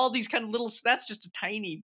 So there's all these kind of that's just a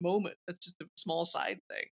tiny moment. That's just a small side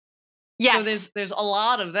thing. Yes. So there's a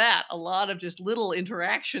lot of that, a lot of just little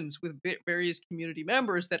interactions with various community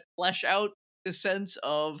members that flesh out the sense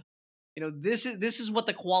of, this is what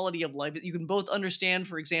the quality of life is. You can both understand,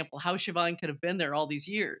 for example, how Siobhan could have been there all these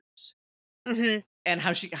years, and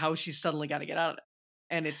how she suddenly got to get out of it,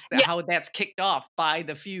 and it's how that's kicked off by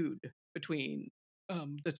the feud between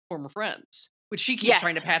the former friends, which she keeps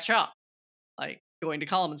trying to patch up, like going to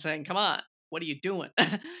Colm and saying, "Come on, what are you doing?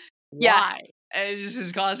 Why?" And this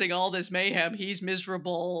is causing all this mayhem. He's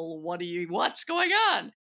miserable. What's going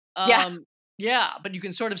on? Yeah, but you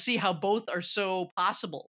can sort of see how both are so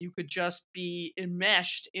possible. You could just be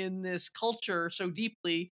enmeshed in this culture so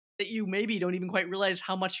deeply that you maybe don't even quite realize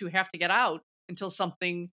how much you have to get out until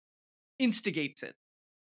something instigates it,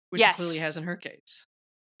 which it clearly has in her case.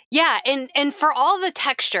 Yeah, and for all the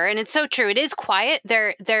texture, and it's so true, it is quiet.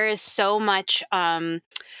 There is so much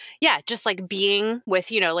just like being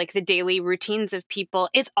with, like the daily routines of people.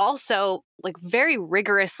 It's also like very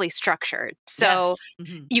rigorously structured. So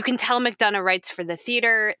you can tell McDonagh writes for the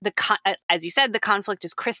theater. As you said, the conflict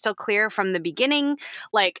is crystal clear from the beginning.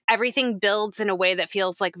 Like everything builds in a way that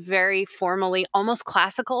feels like very formally, almost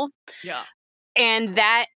classical. Yeah. And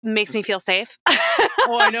that makes me feel safe.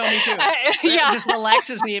 Oh, I know, me too. It Yeah. just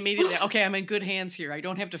relaxes me immediately. Okay, I'm in good hands here. I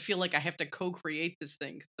don't have to feel like I have to co-create this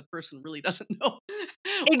thing. The person really doesn't know what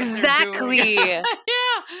they're doing. Exactly.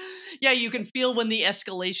 Yeah, you can feel when the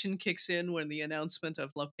escalation kicks in, when the announcement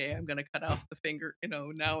of, okay, I'm going to cut off the finger.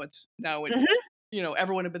 Now it.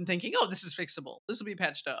 Everyone had been thinking, oh, this is fixable. This will be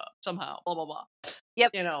patched up somehow. Blah blah blah.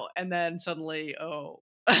 Yep. And then suddenly,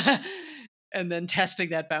 and then testing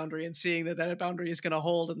that boundary and seeing that boundary is going to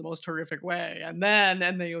hold in the most horrific way. And then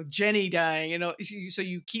Jenny dying, so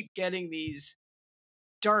you keep getting these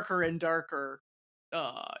darker and darker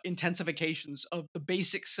intensifications of the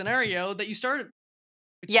basic scenario that you started,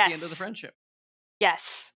 which is the end of the friendship.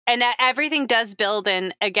 Yes. And everything does build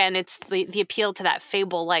in. Again, it's the appeal to that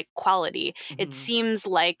fable-like quality. It seems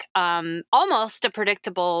like almost a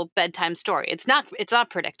predictable bedtime story. It's not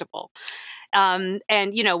predictable. And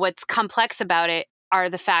what's complex about it are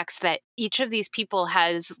the facts that each of these people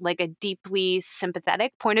has like a deeply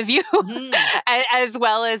sympathetic point of view, as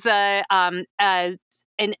well as an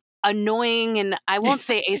annoying, and I won't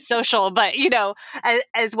say asocial, but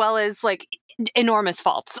as well as like enormous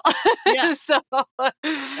faults. Yeah. So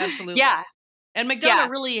absolutely. Yeah. And McDonagh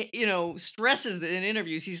really, stresses that in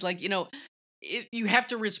interviews. He's like, you have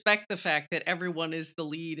to respect the fact that everyone is the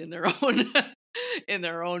lead in their own in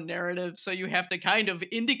their own narrative. So you have to kind of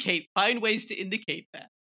find ways to indicate that.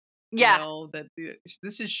 Yeah. That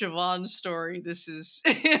this is Siobhan's story. This is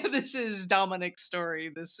this is Dominic's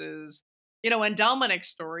story. This is, and Dominic's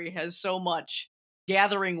story has so much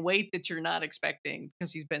gathering weight that you're not expecting,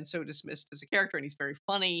 because he's been so dismissed as a character, and he's very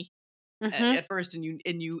funny. Mm-hmm. at first, and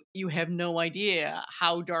you have no idea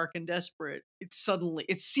how dark and desperate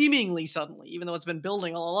it's seemingly suddenly, even though it's been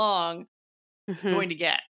building all along, Mm-hmm. going to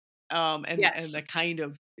get. And Yes. the kind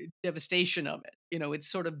of devastation of it.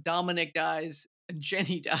 It's sort of Dominic dies and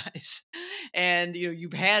Jenny dies. And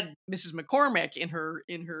you've had Mrs. McCormick in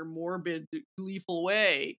her morbid, gleeful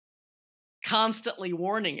way constantly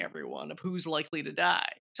warning everyone of who's likely to die.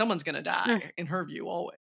 Someone's going to die in her view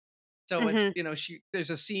always. So Mm-hmm.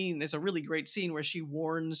 it's there's a really great scene where she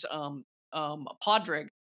warns Podrick,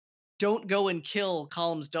 don't go and kill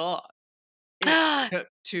Colum's dog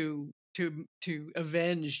to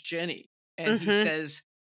avenge Jenny. And he Mm-hmm. says,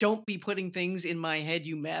 don't be putting things in my head,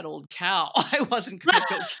 you mad old cow. I wasn't going to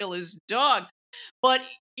go kill his dog. But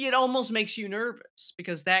it almost makes you nervous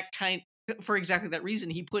because for exactly that reason,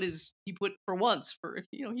 he put for once,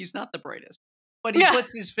 he's not the brightest, but he Yeah.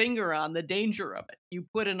 puts his finger on the danger of it. You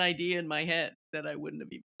put an idea in my head that I wouldn't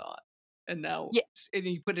have even thought. And now, Yeah. and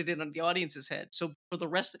you put it in on the audience's head. So for the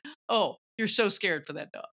rest, oh, you're so scared for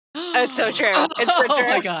that dog. It's so true. It's so Oh true.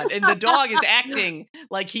 my God. And the dog is acting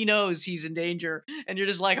like he knows he's in danger. And you're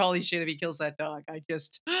just like, holy shit, if he kills that dog, I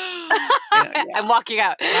just, yeah. I'm walking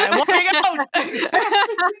out. I'm walking out.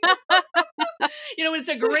 It's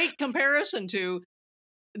a great comparison to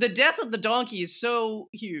the death of the donkey is so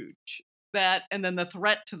huge and then the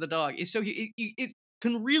threat to the dog is so huge. It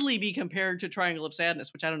can really be compared to Triangle of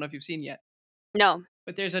Sadness, which I don't know if you've seen yet. No.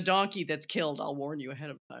 But there's a donkey that's killed. I'll warn you ahead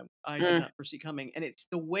of time. I did not foresee coming. And it's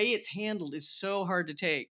the way it's handled is so hard to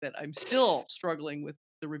take that I'm still struggling with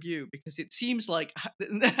the review because it seems like,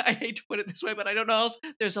 I hate to put it this way, but I don't know else,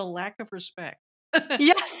 there's a lack of respect.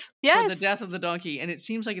 Yes. For the death of the donkey. And it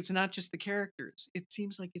seems like it's not just the characters. It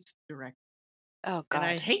seems like it's the director. Oh, God. And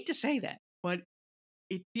I hate to say that, but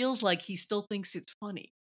it feels like he still thinks it's funny.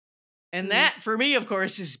 And that, for me, of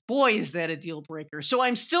course, is that a deal breaker. So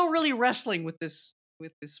I'm still really wrestling with this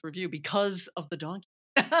review because of the donkey.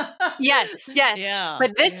 Yes. Yeah.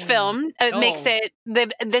 But this film makes Oh.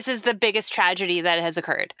 this is the biggest tragedy that has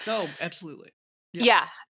occurred. Oh, absolutely. Yes. Yeah.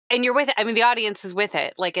 And you're with it. I mean, the audience is with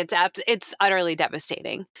it. Like it's utterly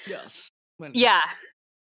devastating. Yes. Yeah.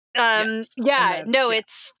 Yes. Yeah. No,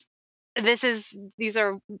 these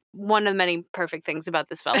are one of the many perfect things about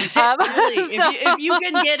this film. Really, if you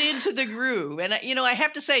can get into the groove, and I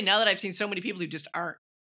have to say, now that I've seen so many people who just aren't,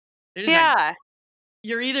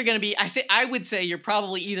 you're either going to be. I would say you're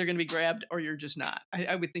probably either going to be grabbed or you're just not.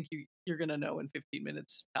 I would think you're going to know in 15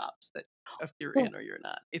 minutes tops that if you're in or you're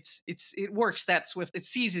not. It works that swift. It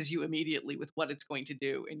seizes you immediately with what it's going to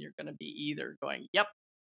do, and you're going to be either going yep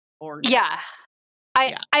or no. Yeah.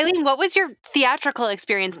 Eileen, what was your theatrical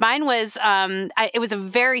experience? Mine was, it was a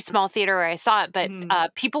very small theater where I saw it, but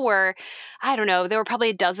people were, I don't know, there were probably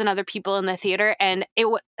a dozen other people in the theater, and it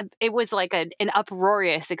was like an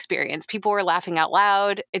uproarious experience. People were laughing out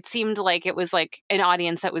loud. It seemed like it was like an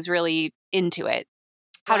audience that was really into it.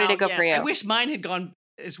 How did it go for you? I wish mine had gone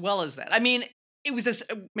as well as that. I mean, it was this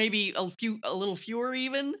maybe a little fewer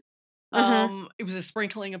even. It was a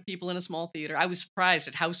sprinkling of people in a small theater. I was surprised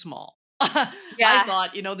at how small. I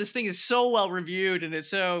thought, this thing is so well reviewed and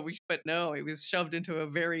but no, it was shoved into a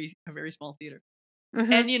very small theater.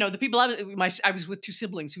 And the people I was with two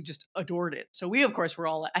siblings who just adored it. So we, of course,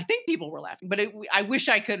 I think people were laughing, but I wish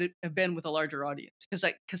I could have been with a larger audience because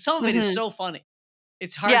some of it is so funny.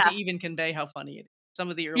 It's hard to even convey how funny it is. Some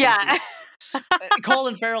of the early scenes.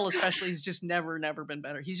 Colin Farrell especially has just never been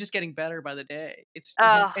better. He's just getting better by the day.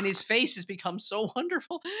 And his face has become so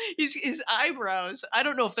wonderful. His eyebrows, I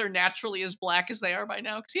don't know if they're naturally as black as they are by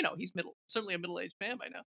now because he's certainly a middle-aged man by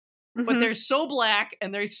now. But they're so black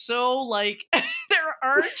and they're so they're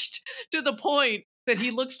arched to the point that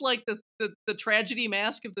he looks like the tragedy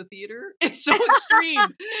mask of the theater. It's so extreme.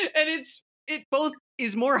 And it both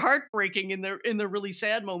is more heartbreaking in the really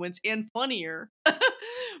sad moments and funnier.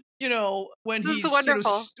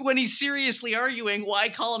 When he's seriously arguing why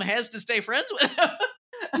Colum has to stay friends with him.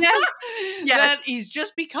 That he's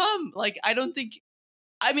just become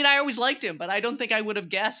I always liked him, but I don't think I would have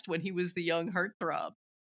guessed when he was the young heartthrob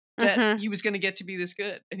that he was going to get to be this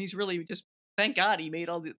good. And he's really just, thank God he made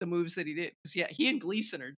all the moves that he did. Because he and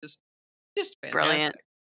Gleason are just fantastic. Brilliant.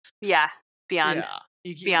 Yeah. Beyond.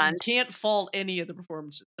 You can't fault any of the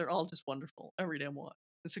performances. They're all just wonderful. Every damn one.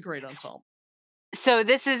 It's a great ensemble. So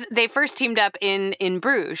they first teamed up in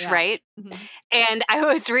Bruges, Yeah. right? Mhm. And I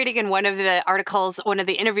was reading in one of the articles, one of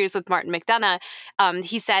the interviews with Martin McDonagh,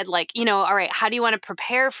 he said, like, all right, how do you want to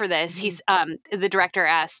prepare for this? Mhm. The director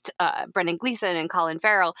asked Brendan Gleeson and Colin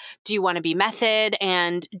Farrell, do you want to be method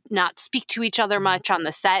and not speak to each other Mhm. much on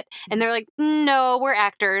the set? And they're like, no, we're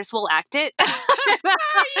actors, we'll act it.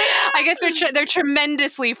 I guess they're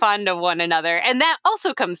tremendously fond of one another, and that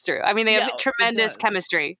also comes through. I mean, they have Yeah, it tremendous does.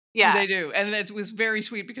 chemistry. Yeah. They do, and it was very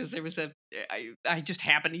sweet because there was I just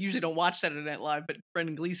happened to usually don't watch Saturday Night Live, but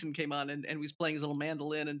Brendan Gleeson came on and was playing his little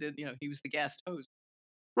mandolin and did he was the guest host,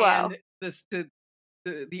 Wow. and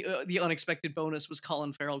the unexpected bonus was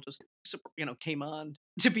Colin Farrell just came on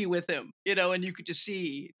to be with him, and you could just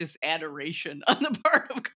see just adoration on the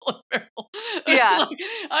part of Colin Farrell. Yeah. Like,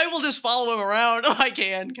 I will just follow him around if I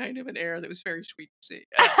can, kind of an air that was very sweet to see.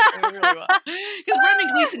 Yeah, it really was. Because Brendan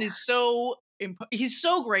Gleeson is he's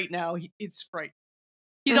so great now. It's frightening.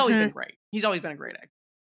 He's always been great. He's always been a great actor.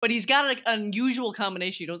 But he's got an unusual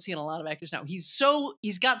combination you don't see in a lot of actors now.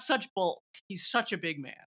 He's got such bulk. He's such a big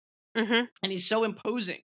man. Mm-hmm. And he's so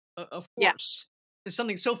imposing a Yeah. force. There's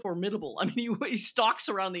something so formidable. I mean, he stalks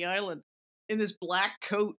around the island in this black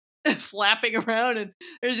coat, flapping around, and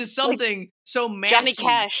there's just something so massy. Johnny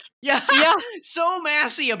Cash. Yeah. Yeah. So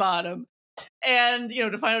massy about him. And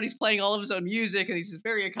to find out he's playing all of his own music, and he's a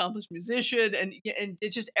very accomplished musician, and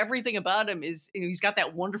it's just everything about him is he's got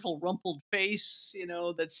that wonderful rumpled face,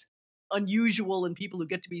 that's unusual in people who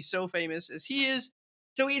get to be so famous as he is.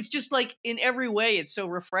 So it's just like in every way, it's so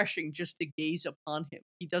refreshing just to gaze upon him.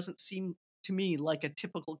 He doesn't seem to me like a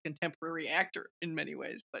typical contemporary actor in many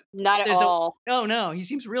ways, but Not at all. Oh no, he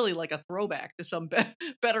seems really like a throwback to some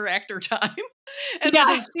better actor time. And there's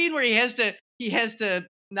a scene where he has to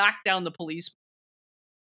knock down the police,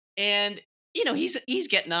 and he's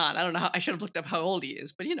getting on. I don't know I should have looked up how old he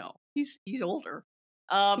is, but he's older.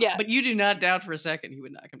 Yeah. But you do not doubt for a second he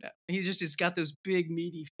would knock him down. He's got those big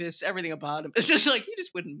meaty fists, everything about him. It's just like he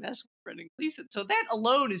just wouldn't mess with Brendan Gleeson. So that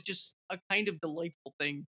alone is just a kind of delightful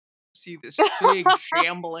thing. To see this big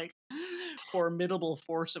shambling, formidable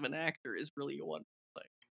force of an actor is really a wonderful thing.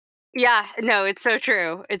 Yeah, no, it's so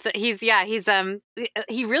true. He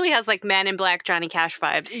really has like Man in Black Johnny Cash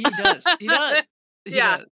vibes. He does. He does. He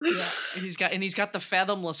Yeah. does. Yeah. He's got the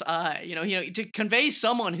fathomless eye. To convey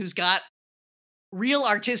someone who's got real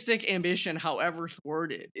artistic ambition, however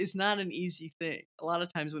thwarted, is not an easy thing. A lot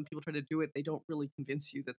of times when people try to do it, they don't really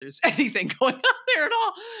convince you that there's anything going on there at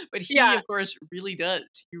all. But he, of course, really does.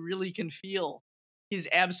 You really can feel his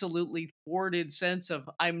absolutely thwarted sense of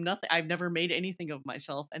I'm nothing. I've never made anything of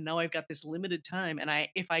myself, and now I've got this limited time. And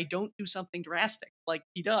if I don't do something drastic like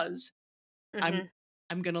he does, Mhm.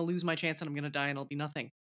 I'm gonna lose my chance and I'm gonna die and I'll be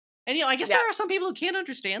nothing. And I guess there are some people who can't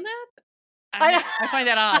understand that. I find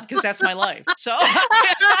that odd because that's my life. So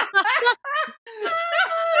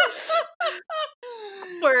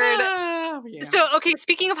Word. yeah. So, okay,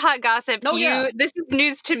 speaking of hot gossip, yeah. this is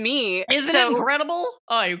news to me. Isn't it incredible?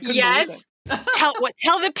 Oh, you couldn't believe it.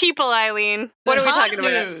 Tell the people, Eileen. What are we talking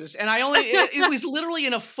about? News. And it was literally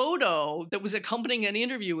in a photo that was accompanying an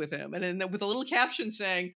interview with him, and with a little caption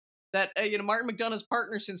saying that Martin McDonagh's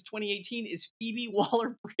partner since 2018 is Phoebe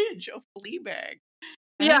Waller-Bridge of Fleabag.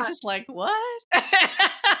 And I was just like, what?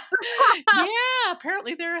 Yeah,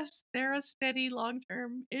 apparently they're a steady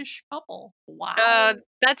long-term-ish couple. Wow.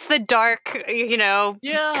 That's the dark, Yeah.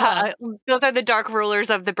 Those are the dark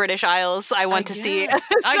rulers of the British Isles I want to see.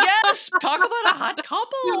 I guess. Talk about a hot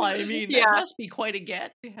couple. I mean, it must be quite a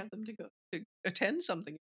get to have them to go to attend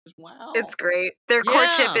something. Wow. It's great. Their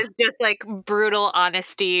courtship is just like brutal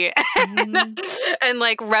honesty and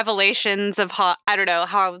like revelations of how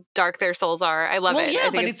dark their souls are. I love it. Yeah,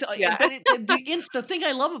 but the thing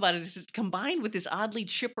I love about it is it's combined with this oddly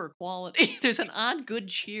chipper quality. There's an odd good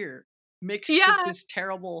cheer mixed with this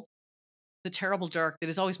terrible dark that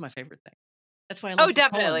is always my favorite thing. That's why I love the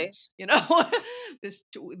definitely. Poems,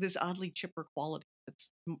 this oddly chipper quality. It's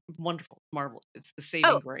wonderful, marvelous. It's the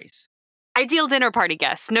saving grace. Ideal dinner party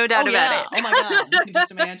guest, no doubt about it. Oh my god, you can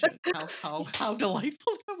just imagine how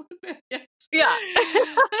delightful that would be. Yes. Yeah.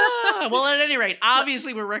 Well, at any rate,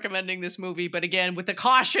 obviously we're recommending this movie, but again, with the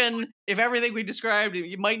caution, if everything we described,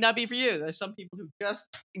 it might not be for you. There's some people who just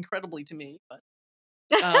incredibly to me, but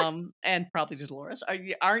and probably to Dolores,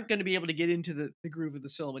 aren't going to be able to get into the groove of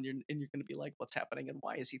this film, and you're going to be like, what's happening, and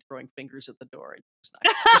why is he throwing fingers at the door? And it's not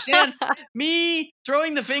understand. Me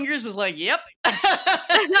throwing the fingers was like, yep, yep,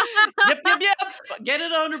 get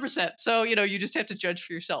it 100%. So you just have to judge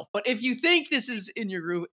for yourself. But if you think this is in your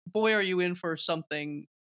groove, boy, are you in for something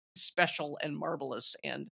special and marvelous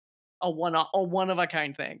and a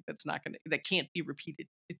one-of-a-kind thing that can't be repeated.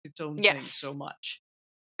 It's its own thing so much.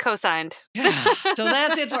 Co-signed. Yeah. So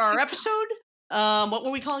that's it for our episode. What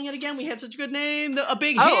were we calling it again? We had such a good name. A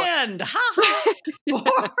Big Hand. Ha ha.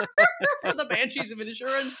 For the Banshees of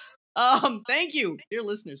Inisherin. Thank you, dear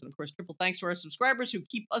listeners, and of course, triple thanks to our subscribers who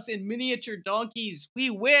keep us in miniature donkeys. We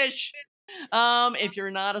wish. If you're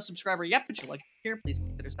not a subscriber yet, but you'd like to hear, please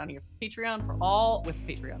consider signing up for Patreon for all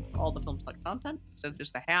the Film Stuck content instead of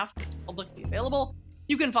just the half that's publicly available.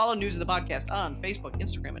 You can follow News of the Podcast on Facebook,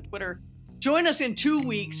 Instagram, and Twitter. Join us in 2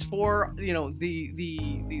 weeks for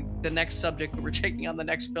the next subject that we're taking on the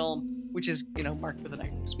next film, which is marked with an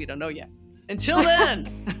X. We don't know yet. Until then,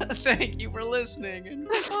 thank you for listening, and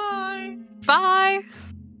bye. Bye.